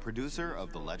 producer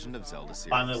of the Legend of Zelda series.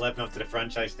 Finally living up to the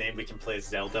franchise name, we can play as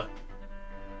Zelda.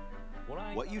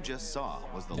 What you just saw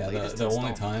was the Yeah, latest the only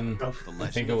installment time of The I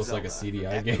Legend think it of was like a Zelda,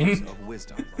 CDI Echoes game of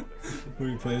Wisdom. where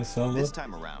you play as Zelda. This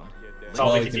time around,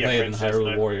 Well, Link you can can be a play it in princess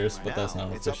Hyrule now. Warriors, but that's now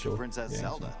not it's up official. to Princess Yeah,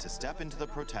 Zelda to step into the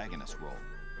protagonist role.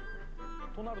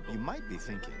 You might be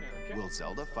thinking, will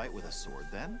Zelda fight with a sword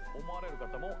then?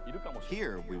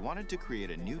 Here, we wanted to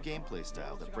create a new gameplay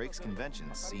style that breaks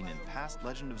conventions seen in past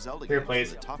Legend of Zelda Here games plays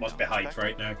with a top-down must be hyped perspective.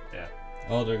 right now. Yeah.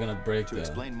 Oh, they're gonna break To the...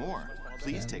 explain more,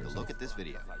 please take a look at this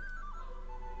video.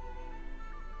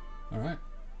 Alright,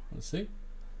 let's see.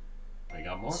 We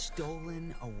got more.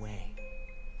 Stolen away.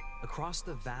 Across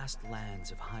the vast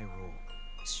lands of Hyrule,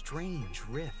 strange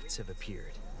rifts have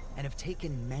appeared and have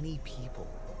taken many people,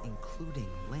 including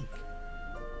Link.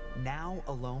 Now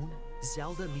alone,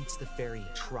 Zelda meets the fairy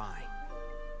Tri,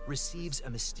 receives a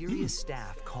mysterious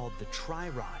staff called the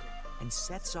Tri-Rod, and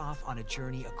sets off on a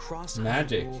journey across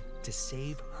Magic. Hyrule to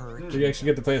save her So you kingdom. actually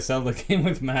get to play a Zelda game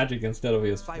with magic instead of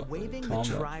his By waving the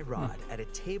combat. Tri-Rod at a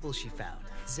table she found,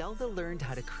 Zelda learned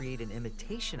how to create an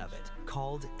imitation of it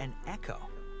called an echo.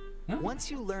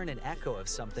 Once you learn an echo of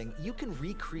something, you can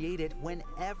recreate it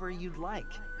whenever you'd like.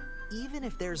 Even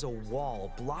if there's a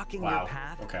wall blocking your Wow,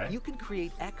 path, okay. you can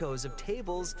create echoes of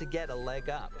tables to get a leg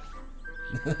up.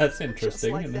 That's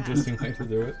interesting, like an that. interesting way to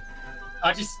do it.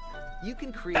 You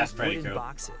can create That's pretty wooden cool.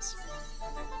 boxes,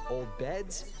 old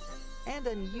beds, and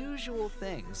unusual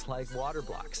things like water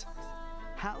blocks.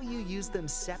 How you use them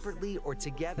separately or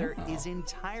together is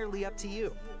entirely up to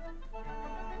you.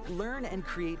 Learn and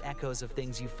create echoes of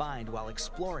things you find while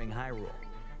exploring Hyrule.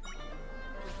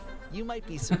 You might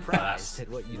be surprised at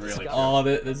what you discover. Oh,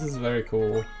 this is very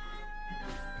cool.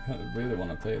 I really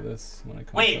want to play this when I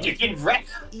come Wait, back. you can wreck.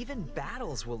 Even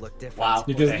battles will look different. Wow.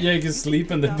 You can, yeah, you can sleep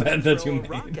in the bed that you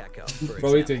Rock made. echo, for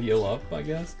Probably example. to heal up, I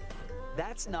guess.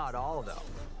 That's not all, though.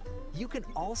 You can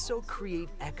also create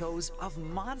echoes of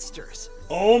monsters.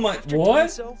 Oh my, After doing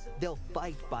what? so, they'll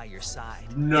fight by your side.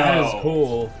 That is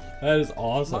cool. That is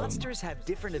awesome. Monsters have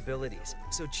different abilities,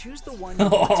 so choose the one you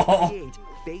want to create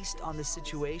based on the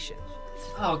situation.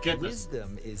 Oh, goodness.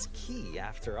 Wisdom is key,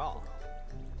 after all.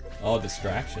 Oh,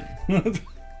 distraction.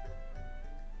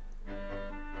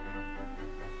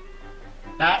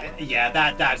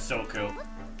 That's so cool.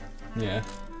 Yeah.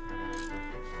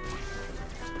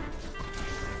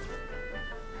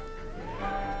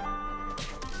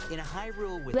 In a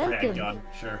Hyrule with Welcome. Gun,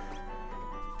 sure.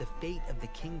 the fate of the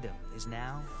kingdom is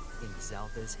now in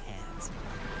Zelda's hands.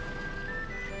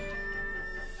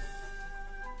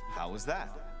 How was that?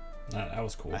 That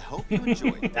was cool. I hope you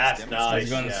enjoyed this That's demonstration nice, How's it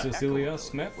going, yeah. Cecilia Echo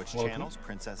Smith? Mode, which Welcome. channels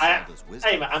Princess I Zelda's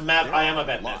wisdom. am a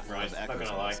bit There are mesmerized, a lot not of gonna echoes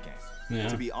in lie. this game. Yeah.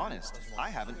 To be honest, I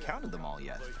haven't counted them all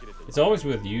yet. It's always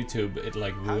with YouTube, it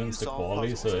like How you ruins the solve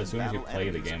quality, puzzles so as and soon as you battle play the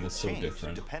enemies game, will it's so change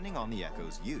different. Depending on the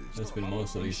echoes used. That's been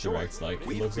most of In these short, directs, like, it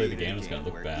we've looks like the created a game is gonna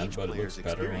look where bad, each but it looks player's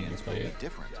better when you experience play will be it.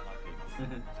 different.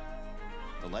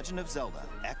 The Legend of Zelda: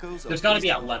 Echoes There's of got to be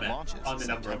a Wisdom limit launches on the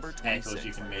number September of echoes 26th.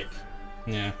 you can make.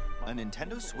 Yeah. A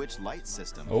Nintendo Switch Lite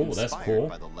system Oh, that's inspired cool.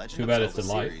 by the Legend Too of bad it's Zelda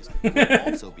the Lite. series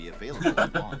will also be available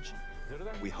at launch.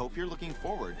 We hope you're looking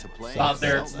forward to playing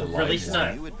They're Zelda releasing a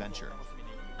a- new adventure.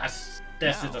 This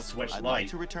Now, is a Switch I'd Lite. like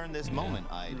to return this moment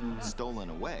I'd stolen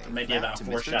away Maybe back about to a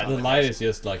Mr. foreshadow. The Thomas. Lite is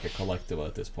just like a collectible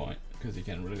at this point, because you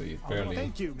can really barely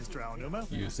Thank you, Mr. Aonuma.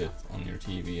 use it on your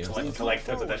TV and Collect- stuff. collector's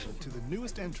Forward edition. to the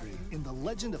newest entry in the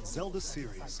Legend of Zelda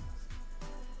series.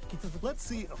 Let's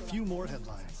see a few more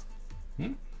headlines.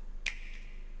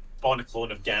 Spawn a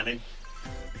clone of Ganon.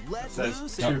 Let Says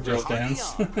loose two and Just broken.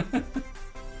 Dance.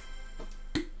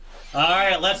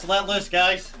 Alright, let's let loose,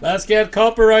 guys. Let's get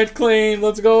copyright clean.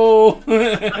 Let's go.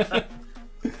 I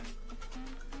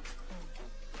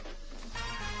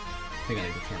think I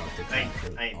need to turn off the Ain't-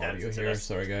 camera ain't audio dancing to here. this.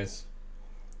 Sorry, guys,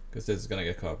 because this is gonna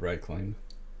get copyright claimed.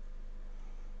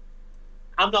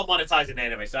 I'm not monetizing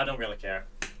anyway, so I don't really care.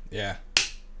 Yeah.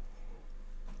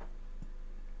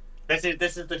 This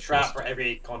is the trap for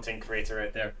every content creator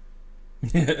out there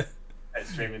that's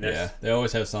streaming this. Yeah, they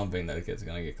always have something that is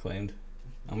gonna get claimed.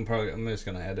 I'm just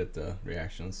gonna edit the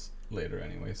reactions later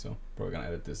anyway, so probably gonna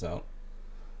edit this out.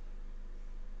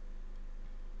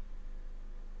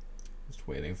 Just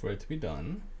waiting for it to be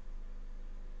done.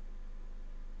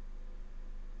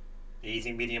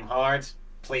 Easy, medium, hard.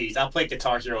 Please, I'll play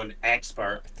Guitar Hero an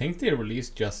expert. I think they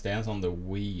released Just Dance on the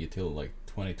Wii till like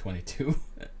 2022.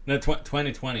 No,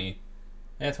 2020.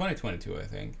 Yeah, 2022, I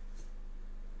think.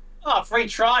 Oh, free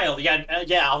trial. Yeah,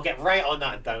 I'll get right on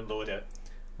that and download it.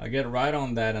 I get right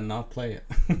on that and not play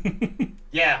it.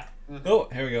 Yeah. Oh,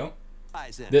 here we go.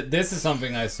 This is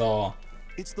something I saw.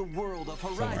 It's the world of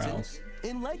somewhere Horizon else.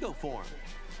 in Lego form.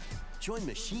 Join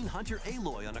Machine Hunter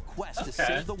Aloy on a quest to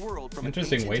save the world from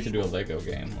Interesting way to do a evil. Lego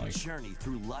game. Like, Journey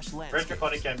through lush Ridley landscapes.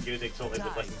 Cunningham music totally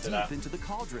would listen to Dive that. deep into the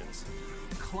cauldrons.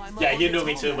 Climb up Yeah, on you the know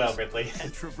me tall too well, masts Ridley.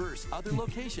 And traverse other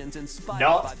locations inspired by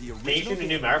Not the original Nation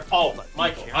game. Numeric. Oh, But be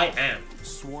Michael, careful. I am.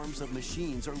 Swarms of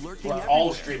machines are lurking We're everywhere.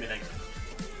 all streaming it.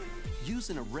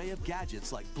 Use an array of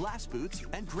gadgets like blast boots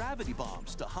and gravity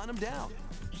bombs to hunt them down.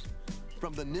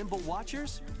 From the nimble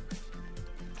watchers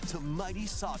to mighty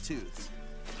sawtooths.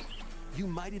 You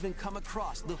might even come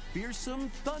across the fearsome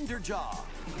Thunderjaw.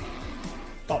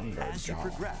 As you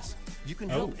progress, you can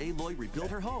help Aloy rebuild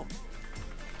her home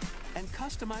and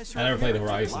customize her. I never played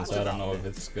appearance Horizon, with so I don't lots know of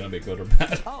if it's gonna be good or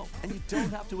bad. Oh, and you don't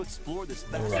have to explore this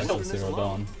vast Horizon wilderness Zero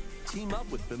alone. Dawn. Team up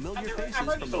with familiar I've faces heard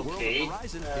from it's the world okay. of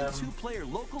Horizon in two-player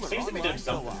local or Seems to be online doing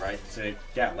something co-op. right to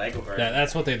get Lego version. Yeah,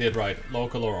 that's what they did right.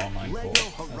 Local or online Lego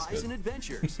co-op. That's Horizon good.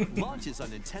 Adventures launches on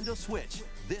Nintendo Switch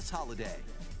this holiday.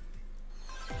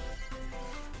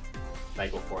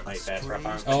 Lego Fortnite best rap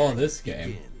arms. Oh, this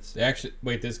game. They actually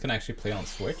wait. This can actually play on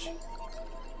Switch.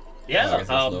 Yeah.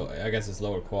 Oh, I guess it's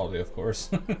lower quality, of course.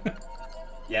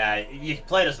 Yeah, you can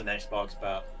play this on Xbox,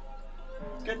 but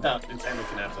good that Nintendo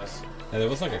can have this. Yeah, there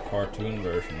was like a cartoon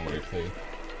version where you play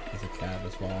as a cat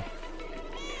as well.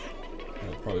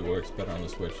 It probably works better on the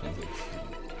Switch since it's.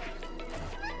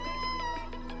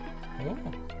 Oh.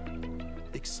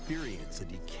 Experience a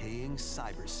decaying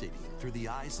cyber city through the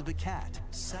eyes of a cat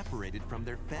separated from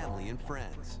their family and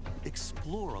friends.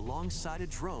 Explore alongside a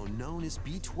drone known as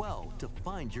B-12 to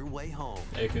find your way home.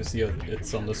 Yeah, you can see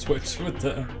it's on the Switch with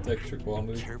the texture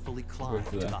quality. Carefully climb With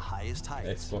to the highest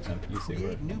heights. Xbox and PC Create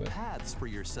version new of it. paths for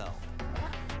yourself.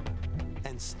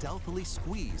 And stealthily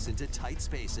squeeze into tight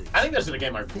spaces. I think this is a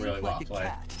game I Think really like want a to play.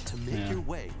 cat to make Yeah. your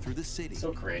way through the city.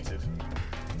 So creative.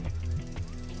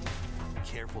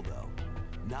 Careful though.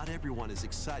 Not everyone is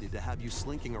excited to have you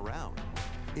slinking around,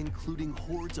 including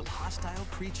hordes of hostile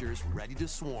creatures ready to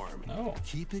swarm. Oh,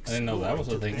 Keep I didn't know that was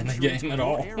a exploring thing in the to venture game into at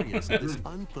all. more areas of this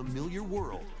unfamiliar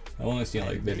world. I've only seen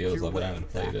like and make videos your of it. I way haven't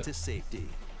played back it. to safety.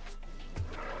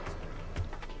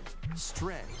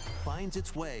 Stray finds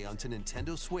its way onto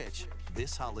Nintendo Switch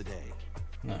this holiday.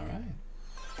 All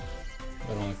right.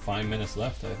 Got only 5 minutes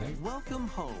left, I think. Welcome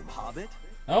home, Hobbit.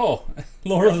 Oh,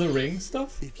 Lord of the Rings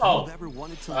stuff. If you've ever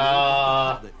wanted to learn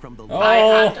about the Hobbit from the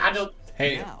I don't.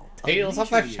 Hey, Now, a Tales of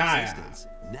the leisurely Shire. existence,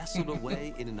 nestled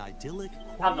away in an idyllic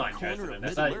I'm not quiet interested corner in of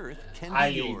this. Middle-earth can I-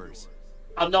 be yours.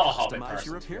 I'm not a Hobbit Customize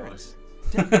person. your to be appearance,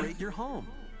 honest. decorate your home,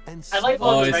 and I like Oh,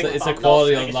 Lord of the it's Rings, it's but a I'm not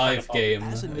quality saying of it's kind life of game.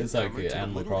 As a It's like newcomer to the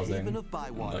Animal little Crossing, haven of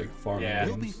Bywater, like farming Yeah.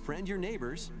 you'll games. befriend your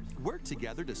neighbors, work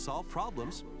together to solve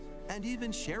problems, and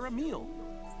even share a meal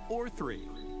or three.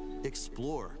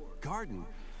 Explore, garden,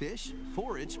 fish,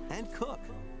 forage, and cook.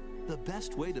 The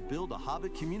best way to build a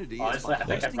Hobbit community Honestly, is by I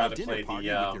think I'd hosting a rather dinner play party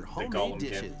the, with your the homemade Gollum game.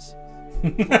 dishes.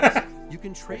 Plus, you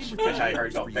can trade with Which your I heard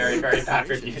neighbors got for very, your very bad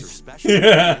decorations or reviews. special Yeah.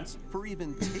 ingredients for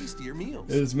even tastier meals.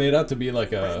 It's made out to be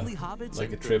like a Friendly hobbits like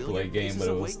a and familiar AAA game, faces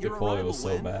but await the your quality was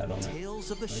arrival so when bad on it.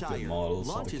 Tales of the Like the Shire models, all the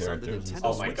launches on the characters. Nintendo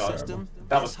Oh my Switch god. system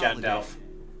That was this holiday. Gandalf.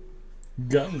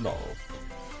 Gandalf.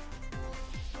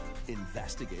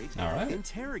 Investigate, All right.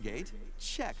 interrogate,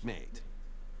 checkmate.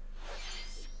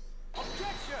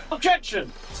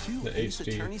 Objection! Two The Ace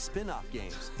HD. Attorney spin-off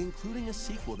games, including a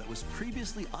sequel that was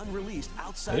previously unreleased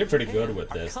outside They did pretty Japan, good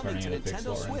with are this, coming turning to into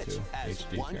Nintendo Pixar Switch into as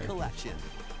HD one characters. collection.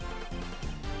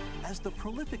 As the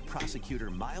prolific prosecutor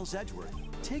Miles Edgeworth,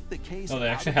 take the case Oh, they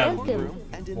out actually of the have courtroom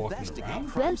and walking investigate around?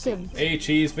 crime Welcome. scenes. Hey,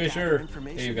 Cheese Gather Fisher.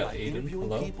 information Hey, you got by Aiden. interviewing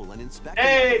Hello. people and inspecting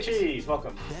Hey, evidence. cheese!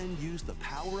 Welcome. Then use the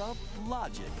power of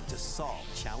logic to solve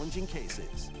challenging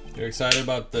cases. You're excited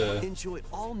about the Enjoy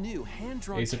all new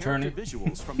hand-drawn Ace character Attorney?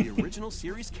 visuals from the original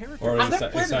series characters. Or I've is never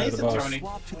that played an excited Ace about? Attorney.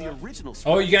 Swap to the original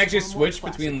Oh, you can sprites actually for a more switch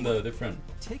between classic the different.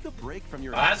 Take a break from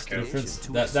your Oh, that's good. different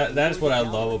to that is what I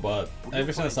explore love the about gallery.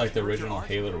 ever since like the You'll find original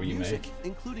character Halo art, music, remake.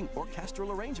 including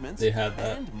orchestral arrangements, They had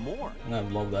that. and more. And I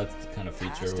love that kind of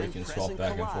feature Past where you and can present swap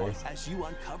back and collide forth. as you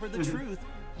uncover the truth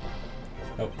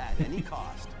Oh, at any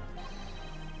cost.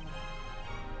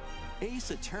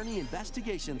 Ace Attorney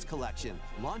Investigations Collection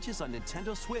launches on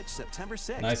Nintendo Switch September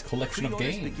 6th. Nice collection of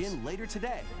Pre-orders games. begin later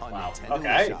today on Wow, Nintendo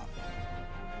okay. eShop.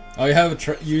 oh, you have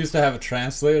you used to have a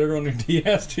translator on your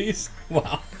DSGs?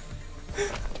 Wow.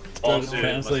 Balsu to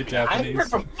translate must be- I haven't Japanese. heard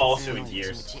from Balsu in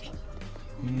years.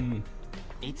 Hmm.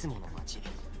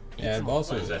 Yeah, I've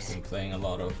also What is this? been playing a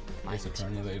lot of Ace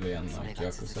Attorney lately and like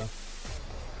Yakuza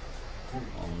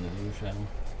on the new channel.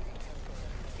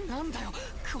 なんだよ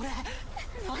これ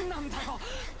何なんだよ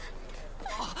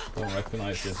Don't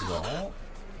recognize this at all.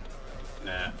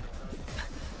 Nah.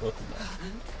 What?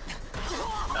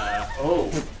 Oh.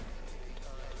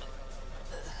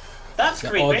 That's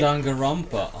creepy.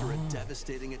 Danganronpa. After a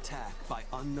devastating attack by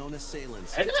unknown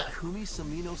assailants, Isn't it? Takumi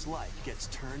Samino's life gets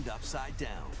turned upside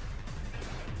down.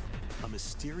 A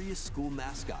mysterious school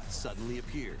mascot suddenly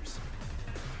appears.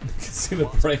 You can see the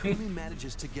While brain. Takumi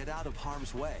manages to get out of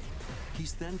harm's way,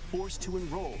 he's then forced to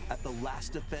enroll at the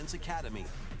Last Defense Academy,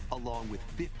 along with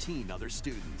 15 other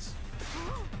students.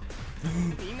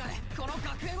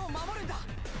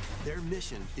 Their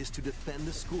mission is to defend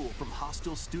the school from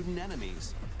hostile student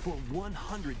enemies for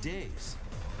 100 days.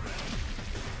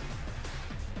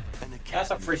 An That's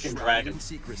a academy freaking shrouded dragon. in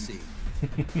secrecy.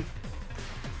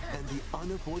 And the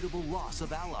unavoidable loss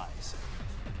of allies.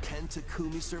 Can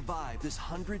Takumi survive this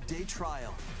 100-day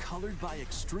trial, colored by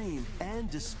extreme and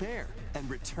despair, and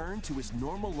return to his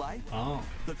normal life? Oh.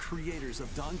 The creators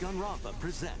of Danganronpa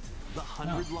present the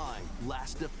 100-line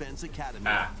Last Defense Academy,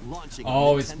 launching on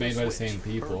Oh, it's Nintendo made by the Switch same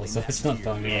people, early so next it's not year.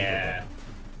 Danganronpa. Yeah.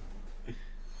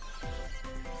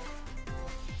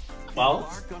 Well,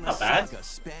 Embark on a not bad. saga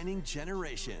spanning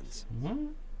generations. What?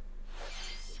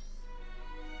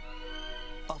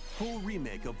 A full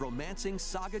remake of Romancing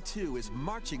Saga 2 is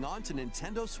marching on to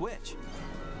Nintendo Switch.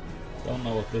 Don't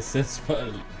know what this is, but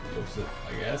it looks it,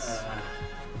 I guess.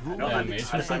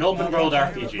 An open world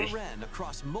RPG. Ren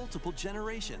across multiple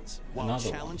generations, while Another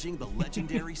one. challenging the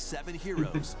legendary 7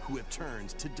 heroes who have turned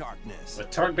to darkness.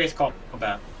 With turn-based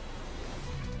combat.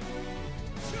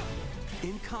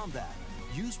 In combat,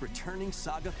 use returning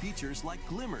Saga features like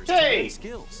glimmers Hey! to gain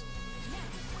skills,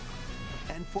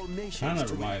 and formations Kind of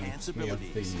to enhance reminds me of the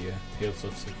abilities. Tales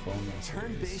of Symphonia series.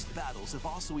 Turn-based battles have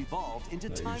also evolved into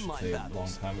That I used to timeline play a long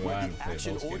battles, time ago. I where haven't the played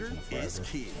action those games order in forever, is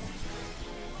key.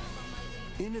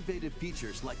 so. Innovative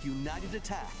features like United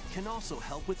Attack can also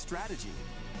help with strategy.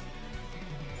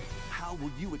 How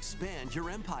will you expand your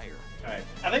empire? Alright,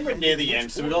 I think we're near the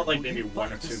end, so we got like maybe Will you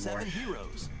one or fight the two more. 7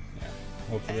 heroes? Yeah.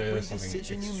 Hopefully Every there's something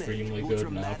decision you make extremely will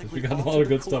good now, because we dramatically got a lot alter of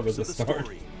good the stuff at course the of start.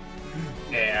 story.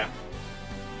 Yeah.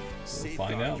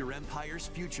 Safeguard out. your empire's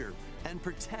future and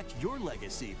protect your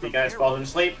legacy from You guys peril. falling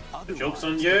asleep? The joke's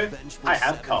on you. Otherwise, vengeful I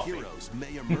have 7 coffee. heroes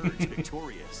may emerge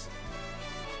victorious.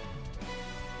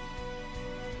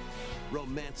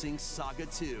 Romancing Saga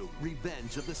 2,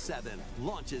 Revenge of the 7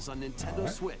 launches on Nintendo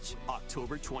Alright. Switch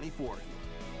October 24th.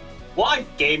 What a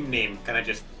game name, can I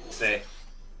just say?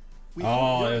 We Oh,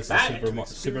 hope you're it's a excited Super to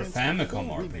Super experience the Famicom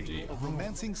full remake RPG. of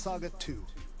Romancing Saga 2.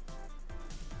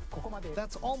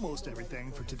 That's almost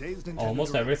everything for today's Nintendo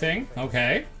Almost Direct. everything?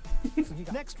 Okay.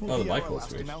 Next Oh, will the be our mic will last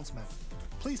switch. announcement.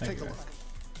 Please Thank take a you, look.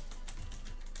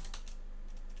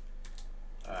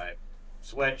 Alright.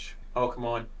 Switch,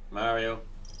 Pokemon, Mario,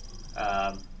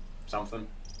 something.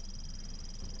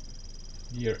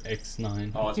 Year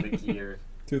X9. Cosmic Gear,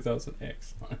 2000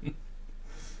 X9.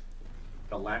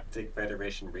 Galactic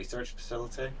Federation Research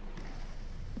Facility.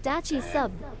 Dachi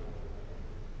sub.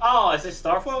 Oh, is this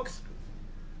Star Fox?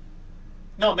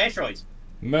 No, Metroid.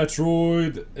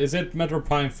 Metroid. Is it Metro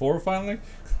Prime 4 finally?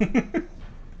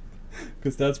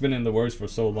 Because that's been in the works for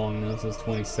so long now, since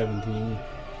 2017.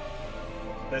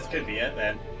 This could be it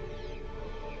then.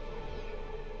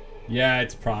 Yeah,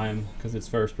 it's Prime, because it's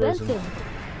first person. Welcome.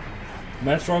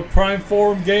 Metroid Prime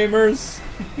Forum gamers!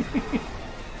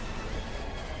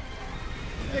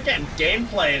 They're getting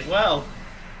gameplay as well.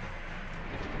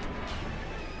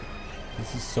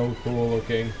 This is so cool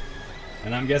looking.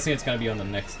 And I'm guessing it's gonna be on the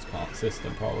next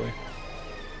system, probably.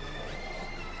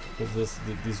 Because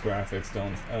these graphics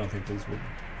I don't think this would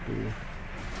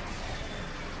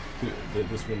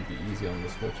this wouldn't be easy on the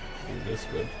Switch. Do this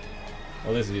good.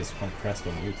 Well, this is just compressed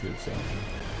on YouTube, so.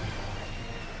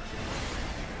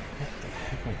 What the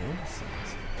heck are those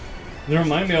things? They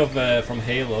remind me of from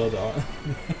Halo, the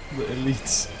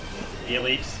Elites. The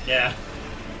Elites, yeah.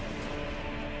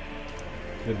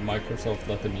 Did Microsoft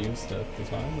let them use that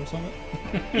design or something?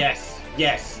 Yes,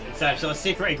 yes. It's actually a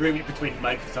secret agreement between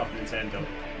Microsoft and Nintendo.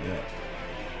 Yeah.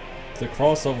 It's a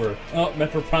crossover. Oh,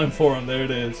 Metro Prime 4, and there it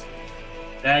is.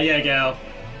 There you go.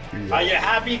 Yeah. Are you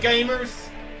happy, gamers?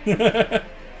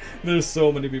 There's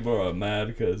so many people who are mad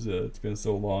because it's been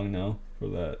so long now for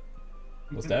that.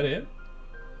 Was that it?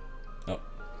 Oh.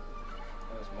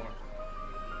 There's more.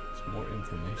 There's more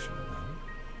information about it.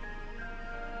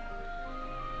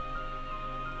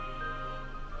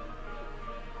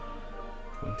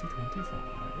 That's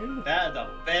a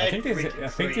big I think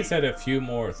freaking they said a few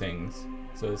more things,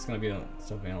 so it's gonna be on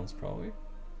something else probably.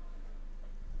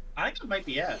 I think it might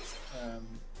be it.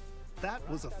 That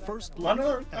was a first No, look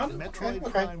no, at no, Metroid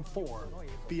okay. Prime 4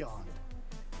 Beyond.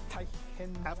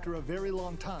 After a very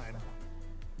long time,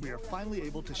 we are finally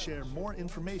able to share more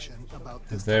information about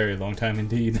A this. very long time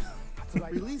indeed.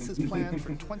 Release is planned for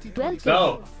 2024.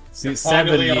 So, See,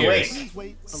 7 years. Please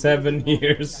wait a 7 little bit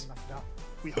years. longer.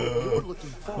 We hope you're looking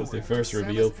That was the forward first to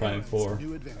reveal, Samus Prime Aran's 4.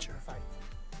 new adventure.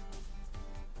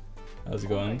 How's it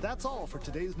going? That's all for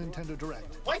today's Nintendo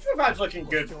Direct. Life Revive's looking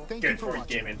good. Thank you Good for for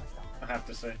watching. gaming, I have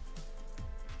to say.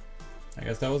 I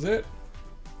guess that was it.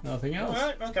 Nothing else.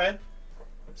 Alright, okay.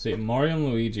 See, Mario and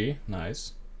Luigi,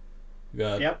 nice. We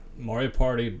got Mario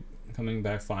Party coming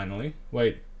back finally.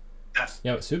 Wait. Yes.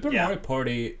 Yeah, Super Mario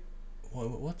Party.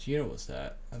 What year was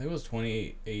that? I think it was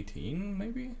 2018,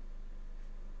 maybe.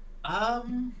 I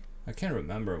can't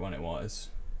remember when it was.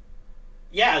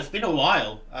 Yeah, it's been a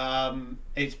while.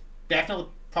 It's definitely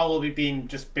probably been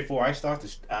just before I started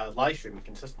live streaming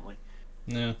consistently.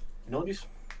 Yeah. No new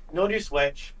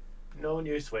Switch. No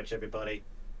new Switch, everybody.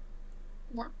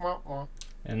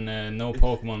 And no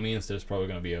Pokemon means there's probably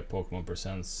going to be a Pokemon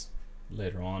Presents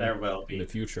later on. There will be in the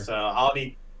future. So I'll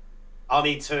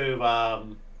need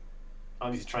to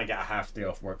try and get a half day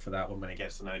off work for that one when it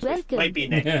gets announced. Which might be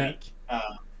next week.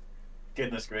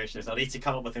 Goodness gracious, I need to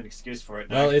come up with an excuse for it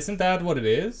now. Well, isn't that what it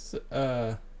is?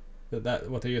 That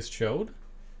what they just showed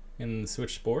in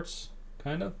Switch Sports,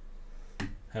 kind of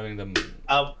having them.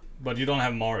 But you don't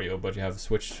have Mario, but you have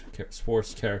Switch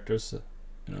Sports characters.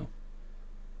 You know.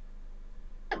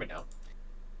 Never know.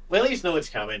 We at least know it's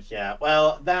coming. Yeah.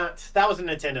 Well, that was a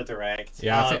Nintendo Direct.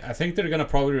 Yeah, I think they're gonna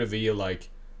probably reveal like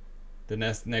the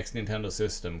next Nintendo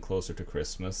system closer to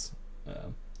Christmas.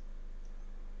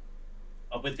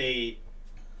 Would they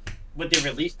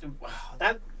release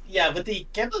that? Yeah, would they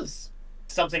give us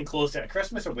something closer to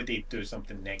Christmas, or would they do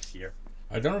something next year?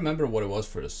 I don't remember what it was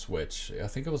for the Switch. I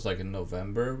think it was like in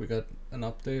November we got an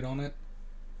update on it,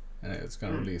 and it's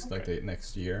gonna release like the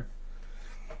next year.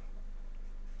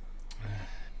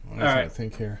 I'm trying to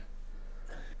think here.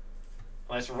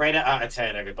 Let's rate it out of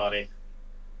 10, everybody.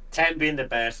 10 being the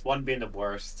best, 1 being the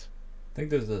worst. I think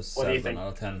there's a 7 out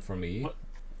of 10 for me.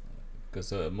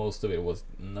 Because most of it was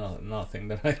nothing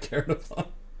that I cared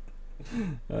about.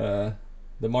 The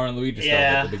Mario and Luigi stuff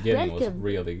at the beginning was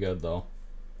really good, though.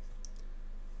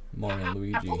 Mario and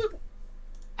Luigi.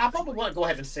 I probably want to go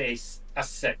ahead and say a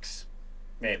 6,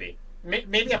 maybe.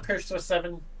 Maybe a push to a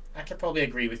 7. I could probably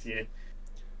agree with you.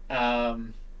 Mario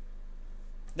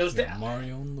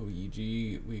and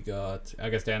Luigi. We got. I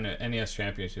guess the NES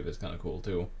Championship is kind of cool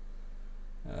too.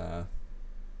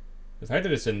 The fact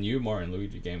that it's a new Mario and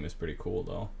Luigi game is pretty cool,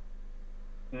 though.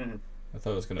 I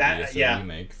thought it was going to be a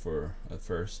remake at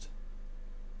first.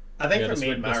 I think for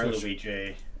me, Mario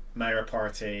Luigi, Mario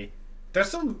Party, there's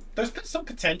some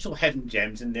potential hidden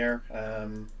gems in there,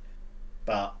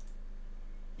 but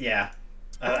yeah,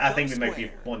 I think we might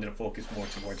be wanting to focus more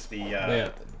towards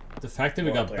the. The fact that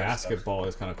we got basketball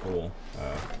is kind of cool.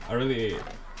 I really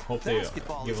hope they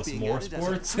give us more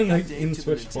sports in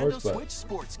Switch Sports,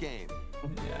 but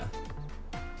yeah.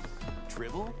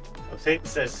 Dribble?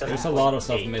 There's a lot of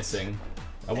stuff missing.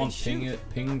 I want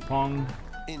ping pong.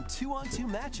 In 2-on-2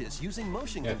 matches using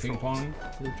motion controls. controls. Ping pong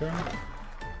to return.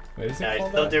 Wait, is it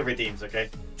called don't that? do redeems, okay?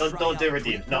 Don't do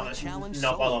redeems. Not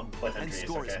while I'm with Andreas,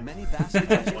 score okay? as many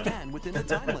baskets as you can within the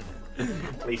time limit.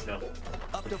 Please no.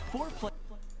 Up to 4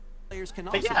 players can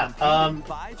But also yeah, compete in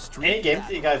 5 straight any games that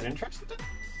battles. you guys are interested in?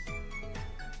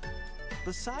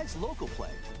 Besides local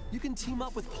play, you can team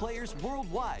up with players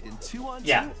worldwide in 2-on-2.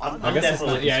 Yeah, I guess it's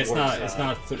not. Yeah, it's not.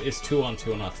 It's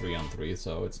 2-on-2, not 3-on-3.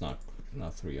 So it's not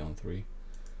 3-on-3.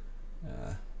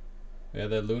 Yeah,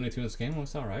 the Looney Tunes game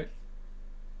was alright.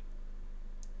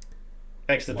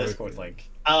 Thanks to the Discord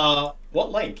link.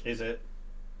 What link is it?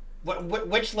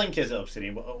 Which link is it,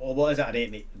 Obsidian? What is that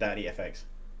EFX?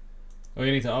 Oh,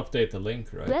 you need to update the link,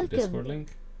 right? The Discord link.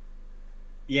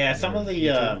 Yeah, some of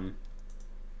the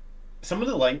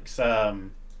links.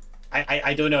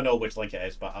 I don't know which link it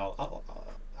is, but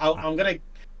I'm gonna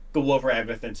go over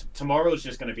everything. Tomorrow's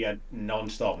just gonna be a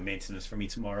non-stop maintenance for me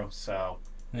tomorrow. So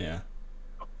yeah,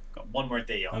 got one more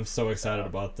day off. I'm so excited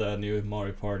about the new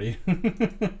Mario Party.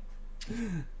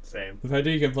 Same. The fact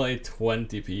that you can play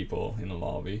 20 people in a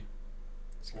lobby.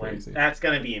 It's crazy. That's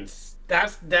gonna be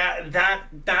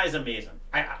that is amazing.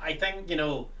 I think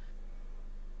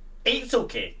 8's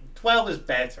okay. 12 is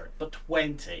better, but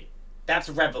 20. That's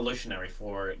revolutionary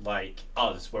for like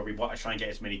us, where we want to try and get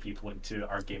as many people into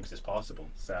our games as possible.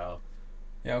 So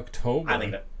yeah, October. I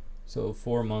think that. So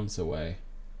 4 months away,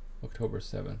 October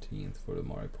 17th for the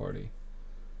Mario Party,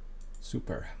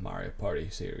 Super Mario Party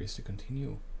series to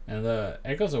continue, and the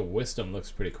Echoes of Wisdom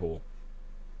looks pretty cool.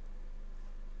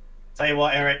 Tell you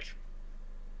what, Eric,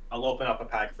 I'll open up a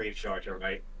pack for each charger,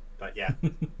 right? But yeah.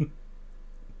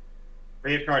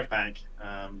 Brave card pack.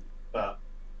 But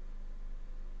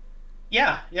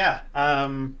yeah.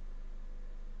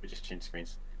 We just changed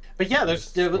screens. But yeah,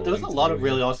 there was a lot of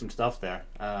really awesome stuff there.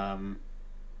 I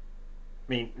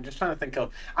mean, I'm just trying to think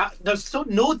of. There's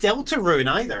no Deltarune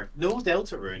either. No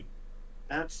Deltarune.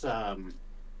 That's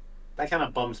that kind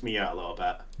of bums me out a little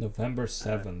bit. November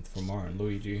 7th for Mario and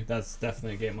Luigi. That's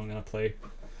definitely a game I'm gonna play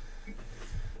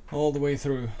all the way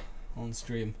through on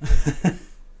stream.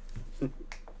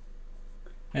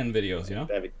 And videos, you know?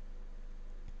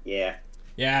 Yeah.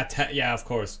 Yeah, of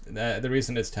course. The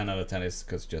reason it's 10 out of 10 is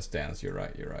because Just Dance. You're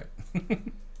right.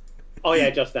 Oh yeah,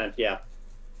 Just Dance. Yeah,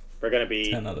 we're gonna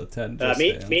be 10 out of 10.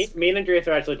 Me and Andreas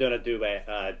are actually doing a duet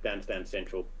Dance Dance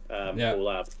Central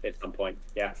collab at some point.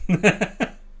 Yeah.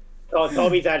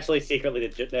 Tommy's actually secretly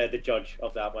the judge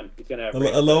of that one. He's gonna.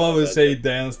 Aloha would say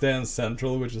Dance Dance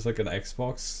Central, which is like an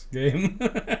Xbox game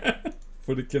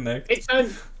for the Kinect.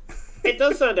 It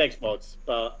does sound Xbox,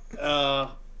 but I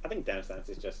think Dance Dance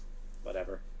is just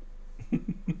whatever.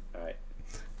 Alright.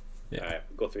 Yeah.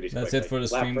 Alright, go through these. That's it for the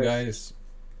stream, guys.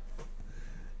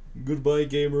 Goodbye,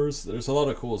 gamers. There's a lot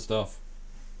of cool stuff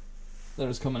that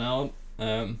is coming out.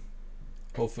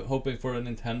 Hoping for a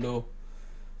Nintendo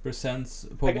Presents,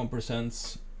 Pokemon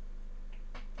Presents.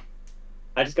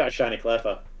 I just got a shiny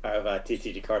Cleffa out of a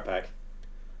TCG card pack.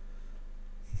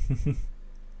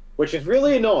 Which is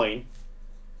really annoying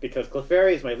because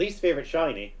Clefairy is my least favorite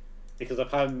shiny because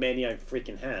of how many I've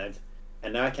freaking had,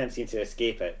 and now I can't seem to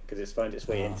escape it because it's found its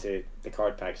way into the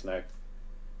card packs now.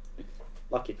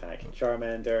 Lucky pack,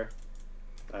 Charmander,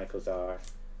 Alcazar,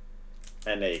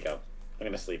 and there you go. I'm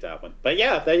gonna sleep that one. But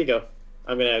yeah, there you go.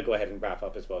 I'm gonna go ahead and wrap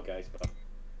up as well, guys.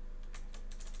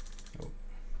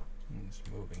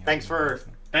 Thanks for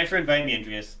inviting me,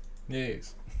 Andreas.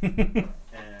 Yes.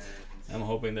 I'm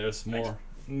hoping there's more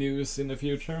news in the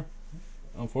future.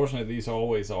 Unfortunately, these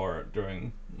always are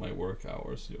during my work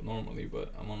hours normally,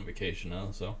 but I'm on vacation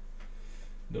now, so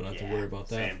don't have to worry about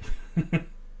that.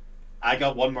 I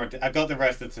got one more. I've got the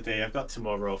rest of today. I've got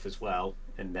tomorrow off as well,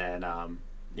 and then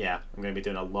yeah, I'm going to be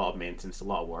doing a lot of maintenance, a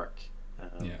lot of work.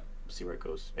 Yeah, see where it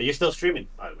goes. Are you still streaming,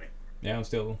 by the way? Yeah, I'm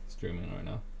still streaming right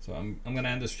now. So I'm gonna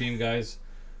end the stream, guys.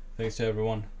 Thanks to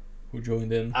everyone who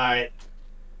joined in. All right.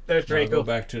 There's Draco.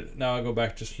 Now I go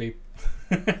back to sleep.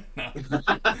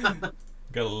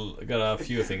 Got a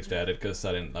few things to edit because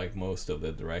I didn't like most of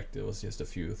the direct. It was just a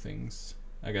few things.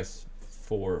 I guess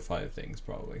 4 or 5 things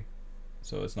probably.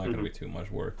 So it's not gonna be too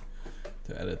much work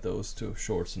to edit those to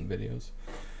shorts and videos.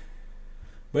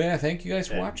 But yeah, thank you guys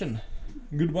for watching.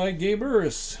 Goodbye,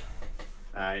 gamers.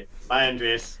 Alright. Bye,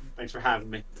 Andreas. Thanks for having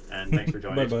me. And thanks for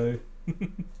joining. Bye-bye.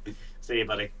 See you,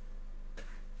 buddy.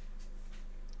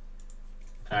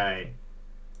 Alright.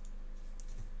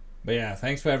 But yeah,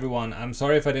 thanks for everyone. I'm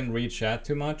sorry if I didn't read chat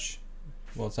too much.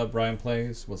 What's up, Brian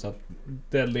Plays? What's up,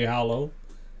 Deadly Hollow?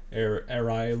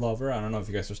 Eri Lover? I don't know if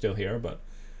you guys are still here, but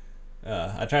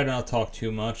I try to not talk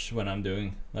too much when I'm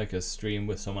doing like a stream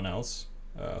with someone else.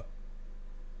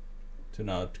 To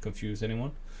not confuse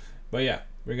anyone. But yeah,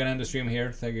 we're gonna end the stream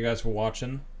here. Thank you guys for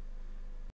watching.